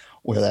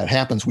where that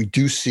happens. We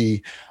do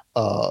see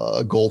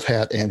Gold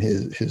Hat and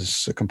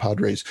his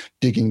compadres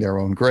digging their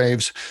own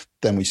graves.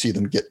 Then we see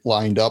them get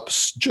lined up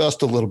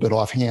just a little bit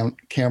off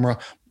camera.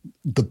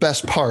 The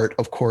best part,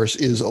 of course,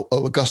 is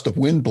a gust of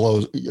wind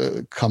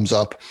comes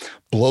up,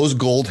 blows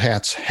Gold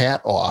Hat's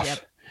hat off. Yep.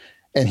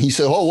 And he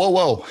said, "Oh,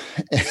 whoa,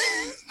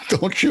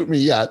 don't shoot me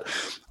yet.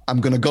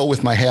 I'm going to go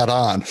with my hat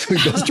on." So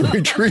he goes to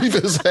retrieve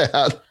his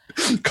hat,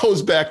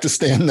 goes back to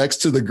stand next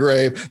to the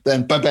grave,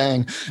 then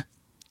bang.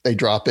 They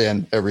drop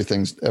in,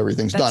 everything's done.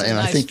 And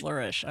nice I think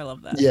flourish. I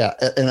love that. Yeah,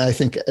 and I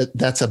think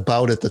that's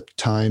about at the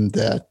time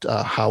that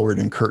Howard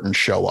and Curtin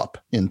show up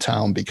in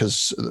town,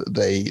 because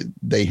they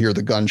hear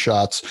the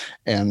gunshots,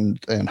 and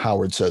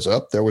Howard says,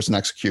 "Oh, there was an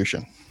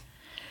execution."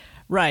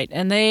 Right,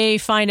 and they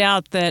find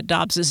out that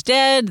Dobbs is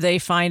dead. They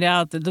find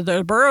out that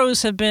the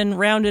burros have been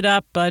rounded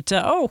up, but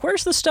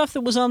where's the stuff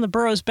that was on the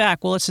burros'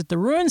 back? Well, it's at the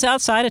ruins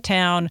outside of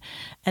town,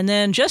 and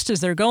then just as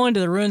they're going to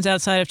the ruins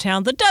outside of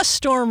town, the dust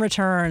storm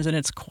returns, and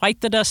it's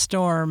quite the dust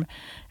storm.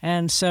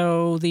 And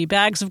so the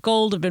bags of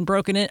gold have been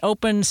broken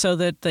open so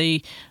that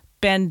the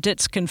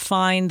bandits can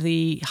find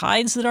the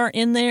hides that aren't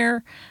in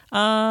there,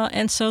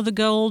 and so the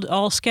gold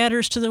all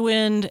scatters to the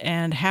wind,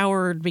 and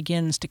Howard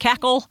begins to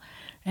cackle.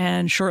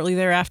 And shortly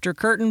thereafter,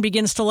 Curtin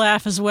begins to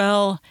laugh as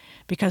well,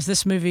 because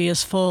this movie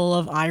is full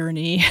of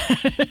irony.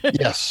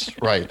 Yes,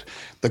 right.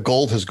 The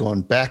gold has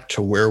gone back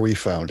to where we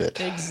found it.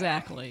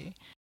 Exactly.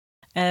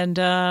 And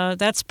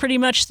that's pretty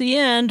much the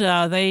end.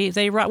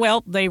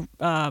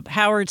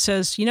 Howard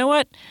says, "You know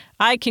what?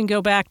 I can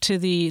go back to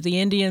the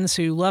Indians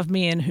who love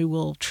me and who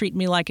will treat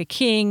me like a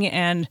king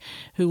and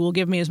who will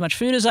give me as much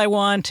food as I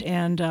want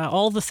and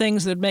all the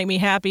things that make me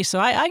happy. So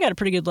I got a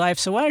pretty good life.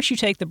 So why don't you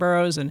take the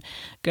burros and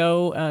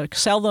go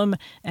sell them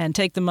and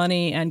take the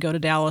money and go to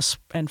Dallas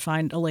and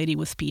find a lady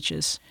with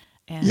peaches?"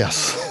 And,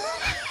 yes.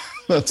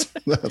 That's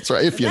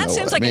right. If you know what I mean. That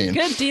seems like a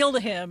good deal to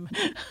him.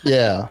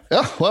 Yeah.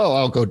 Well,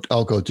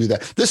 I'll go do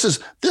that. This is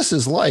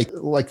like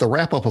the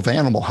wrap up of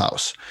Animal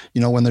House.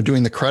 When they're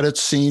doing the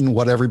credits scene,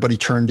 what everybody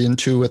turned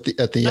into at the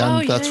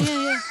end. That's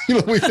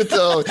we could.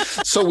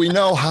 So we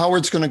know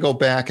Howard's going to go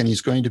back, and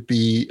he's going to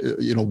be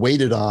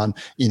waited on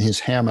in his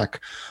hammock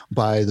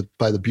by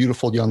the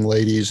beautiful young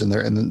ladies, and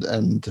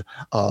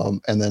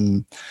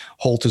then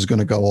Holt is going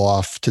to go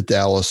off to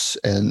Dallas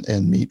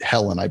and meet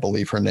Helen, I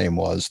believe her name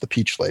was, the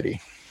peach lady.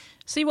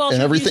 See, Walter,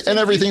 and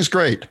everything's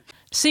great.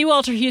 See,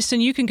 Walter Houston,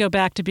 you can go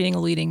back to being a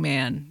leading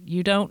man.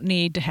 You don't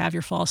need to have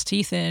your false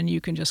teeth in. You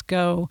can just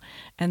go,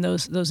 and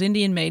those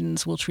Indian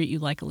maidens will treat you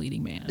like a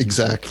leading man.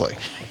 Exactly.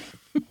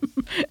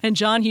 And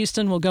John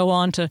Huston will go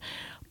on to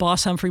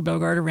boss Humphrey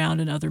Bogart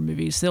around in other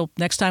movies.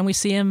 Next time we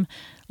see him,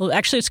 well,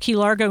 actually it's Key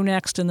Largo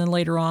next, and then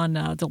later on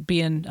they'll be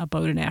in A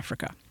Boat in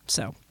Africa.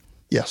 So,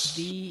 yes.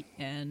 The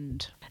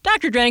end.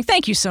 Dr. Drenning,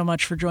 thank you so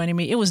much for joining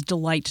me. It was a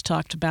delight to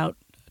talk about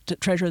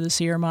Treasure of the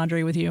Sierra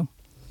Madre with you.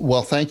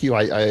 Well, thank you.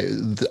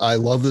 I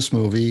love this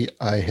movie.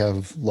 I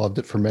have loved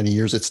it for many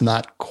years. It's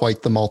not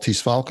quite the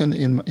Maltese Falcon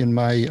in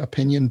my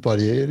opinion, but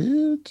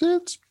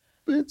it's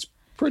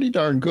pretty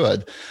darn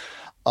good.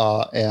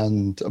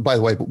 And by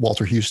the way,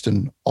 Walter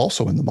Houston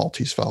also in the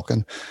Maltese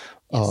Falcon.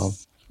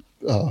 Yes.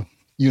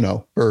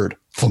 Bird,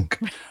 funk.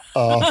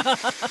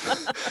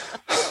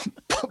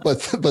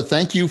 But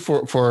thank you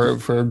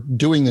for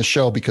doing this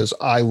show, because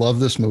I love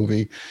this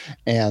movie,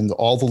 and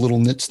all the little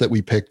nits that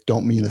we picked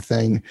don't mean a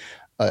thing.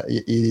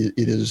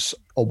 It is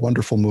a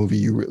wonderful movie.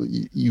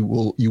 You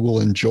will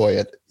enjoy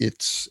it.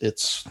 It's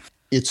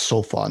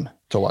so fun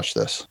to watch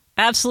this.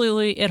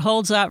 Absolutely. It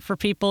holds up for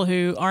people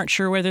who aren't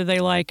sure whether they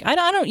like. I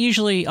don't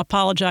usually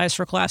apologize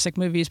for classic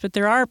movies, but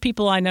there are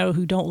people I know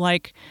who don't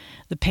like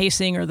the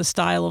pacing or the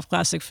style of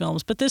classic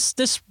films. But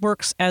this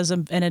works as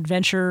an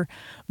adventure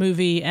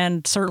movie,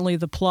 and certainly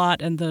the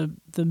plot and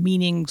the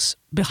meanings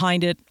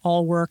behind it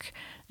all work.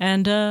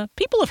 And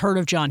people have heard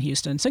of John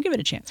Huston, so give it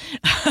a chance.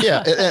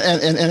 Yeah,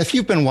 and if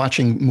you've been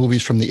watching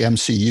movies from the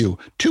MCU,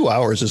 2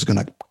 hours is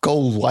going to go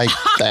like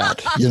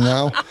that,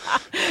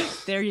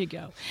 There you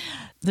go.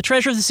 The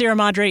Treasure of the Sierra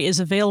Madre is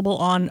available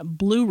on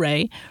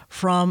Blu-ray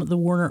from the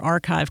Warner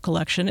Archive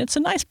collection. It's a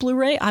nice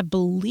Blu-ray. I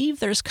believe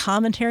there's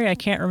commentary. I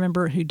can't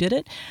remember who did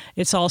it.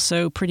 It's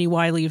also pretty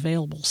widely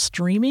available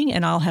streaming,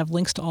 and I'll have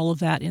links to all of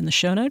that in the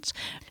show notes.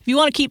 If you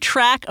want to keep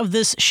track of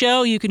this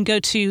show, you can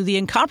go to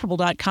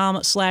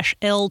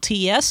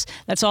theincomparable.com/LTS.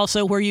 That's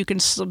also where you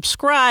can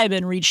subscribe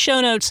and read show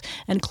notes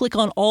and click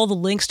on all the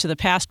links to the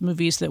past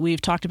movies that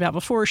we've talked about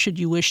before, should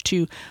you wish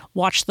to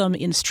watch them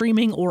in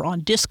streaming or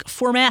on disc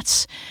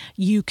formats.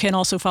 You can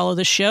also follow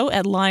the show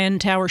at Lion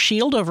Tower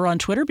Shield over on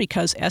Twitter,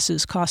 because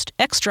S's cost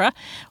extra.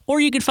 Or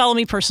you can follow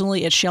me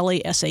personally at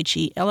Shelley,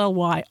 Shelley,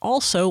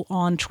 also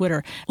on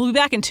Twitter. We'll be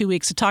back in 2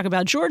 weeks to talk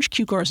about George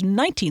Cukor's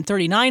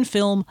 1939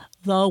 film,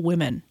 The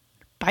Women.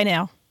 Bye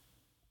now.